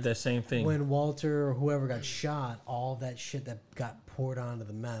saying that I heard that same thing. When Walter or whoever got shot, all that shit that got poured onto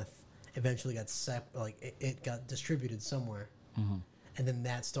the meth eventually got it got distributed somewhere. Mm-hmm. And then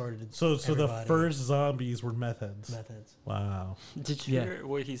that started. So the first zombies were meth heads. Meth heads. Wow. Did you hear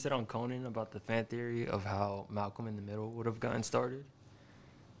what he said on Conan about the fan theory of how Malcolm in the Middle would have gotten started?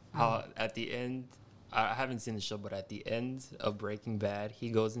 How at the end, I haven't seen the show, but at the end of Breaking Bad, he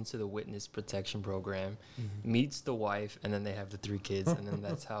goes into the witness protection program, meets the wife, and then they have the 3 kids, and then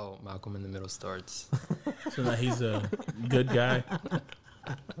that's how Malcolm in the Middle starts. So now he's a good guy.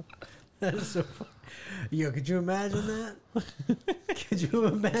 That is so funny. Yo, could you imagine that? Could you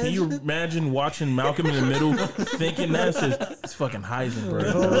imagine? Can you imagine watching Malcolm in the Middle thinking that? It's fucking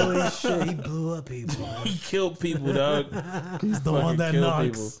Heisenberg. Holy shit, he blew up people. He killed people, dog. He's the one that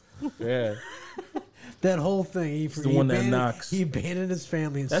knocks. People. Yeah. That whole thing. He's the one that knocks. He abandoned his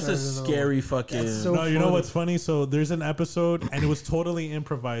family. And that's a scary fucking... That's so no, funny. You know what's funny? So there's an episode, and it was totally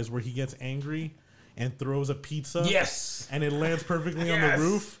improvised, where he gets angry and throws a pizza. Yes. And it lands perfectly on the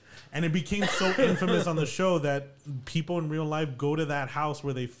roof. And it became so infamous on the show that people in real life go to that house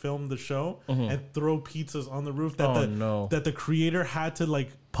where they filmed the show and throw pizzas on the roof. That the creator had to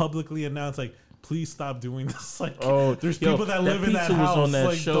publicly announce, please stop doing this. There's people that live in that house. Was on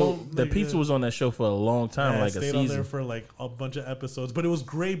that show. The pizza was on that show for a long time, a season. On there for a bunch of episodes. But it was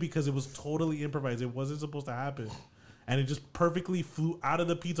great because it was totally improvised. It wasn't supposed to happen, and it just perfectly flew out of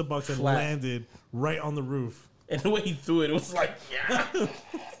the pizza box and landed right on the roof. And the way he threw it was like,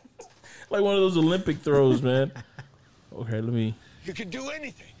 like one of those Olympic throws, man. Okay, let me. You can do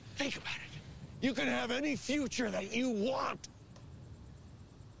anything. Think about it. You can have any future that you want.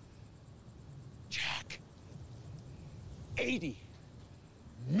 Jack. 80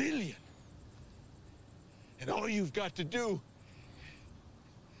 million. And all you've got to do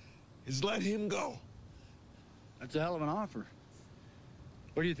is let him go. That's a hell of an offer.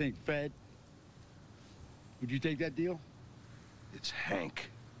 What do you think, Fed? Would you take that deal? It's Hank.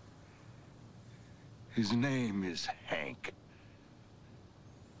 His name is Hank.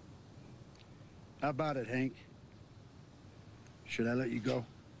 How about it, Hank? Should I let you go?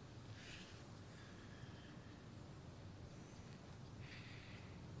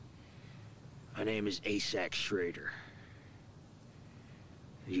 My name is Asac Schrader.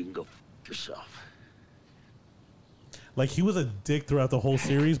 You can go yourself. He was a dick throughout the whole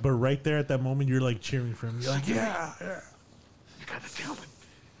series, but right there at that moment, you're cheering for him. You're like, yeah. You gotta tell him.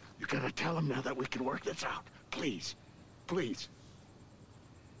 You gotta tell him now that we can work this out. Please. Please.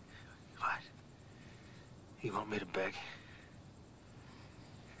 What? You want me to beg?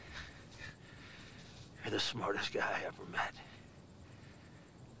 You're the smartest guy I ever met.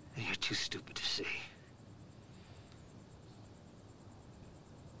 And you're too stupid to see.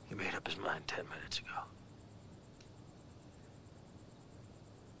 He made up his mind 10 minutes ago.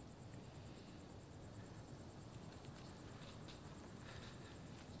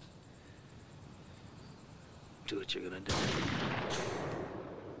 Do what you're gonna do.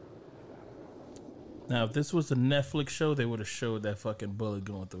 Now, if this was a Netflix show, they would have showed that fucking bullet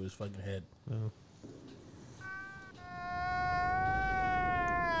going through his fucking head.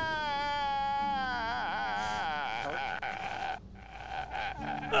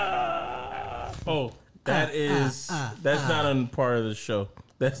 Oh, that's not on part of the show.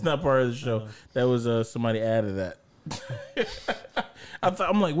 That's not part of the show. That was somebody added that.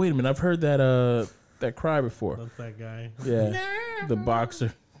 I'm like, wait a minute, I've heard that cry before. That's that guy. Yeah, the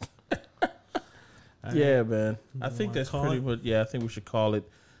boxer. Yeah, man. I think that's pretty much. Yeah, I think we should call it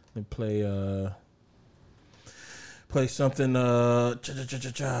and play something. Fuck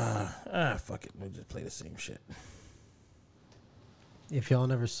it. We'll just play the same shit. If y'all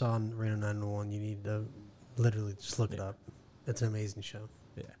never saw Reno 911, you need to literally just look it up. It's an amazing show.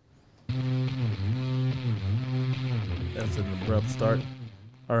 Yeah. That's an abrupt start.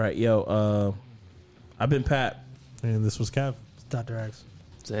 All right, yo. I've been Pat, and this was Kev. It's Dr. X.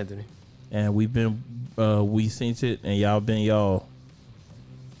 It's Anthony. And we've been We Seen It, and y'all been y'all.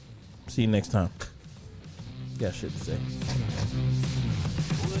 See you next time. Got shit to say.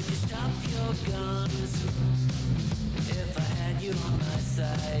 your guns. If I had you on my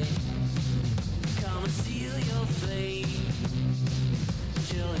side, come and seal your fate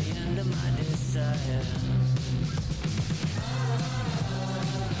till the end of my desire.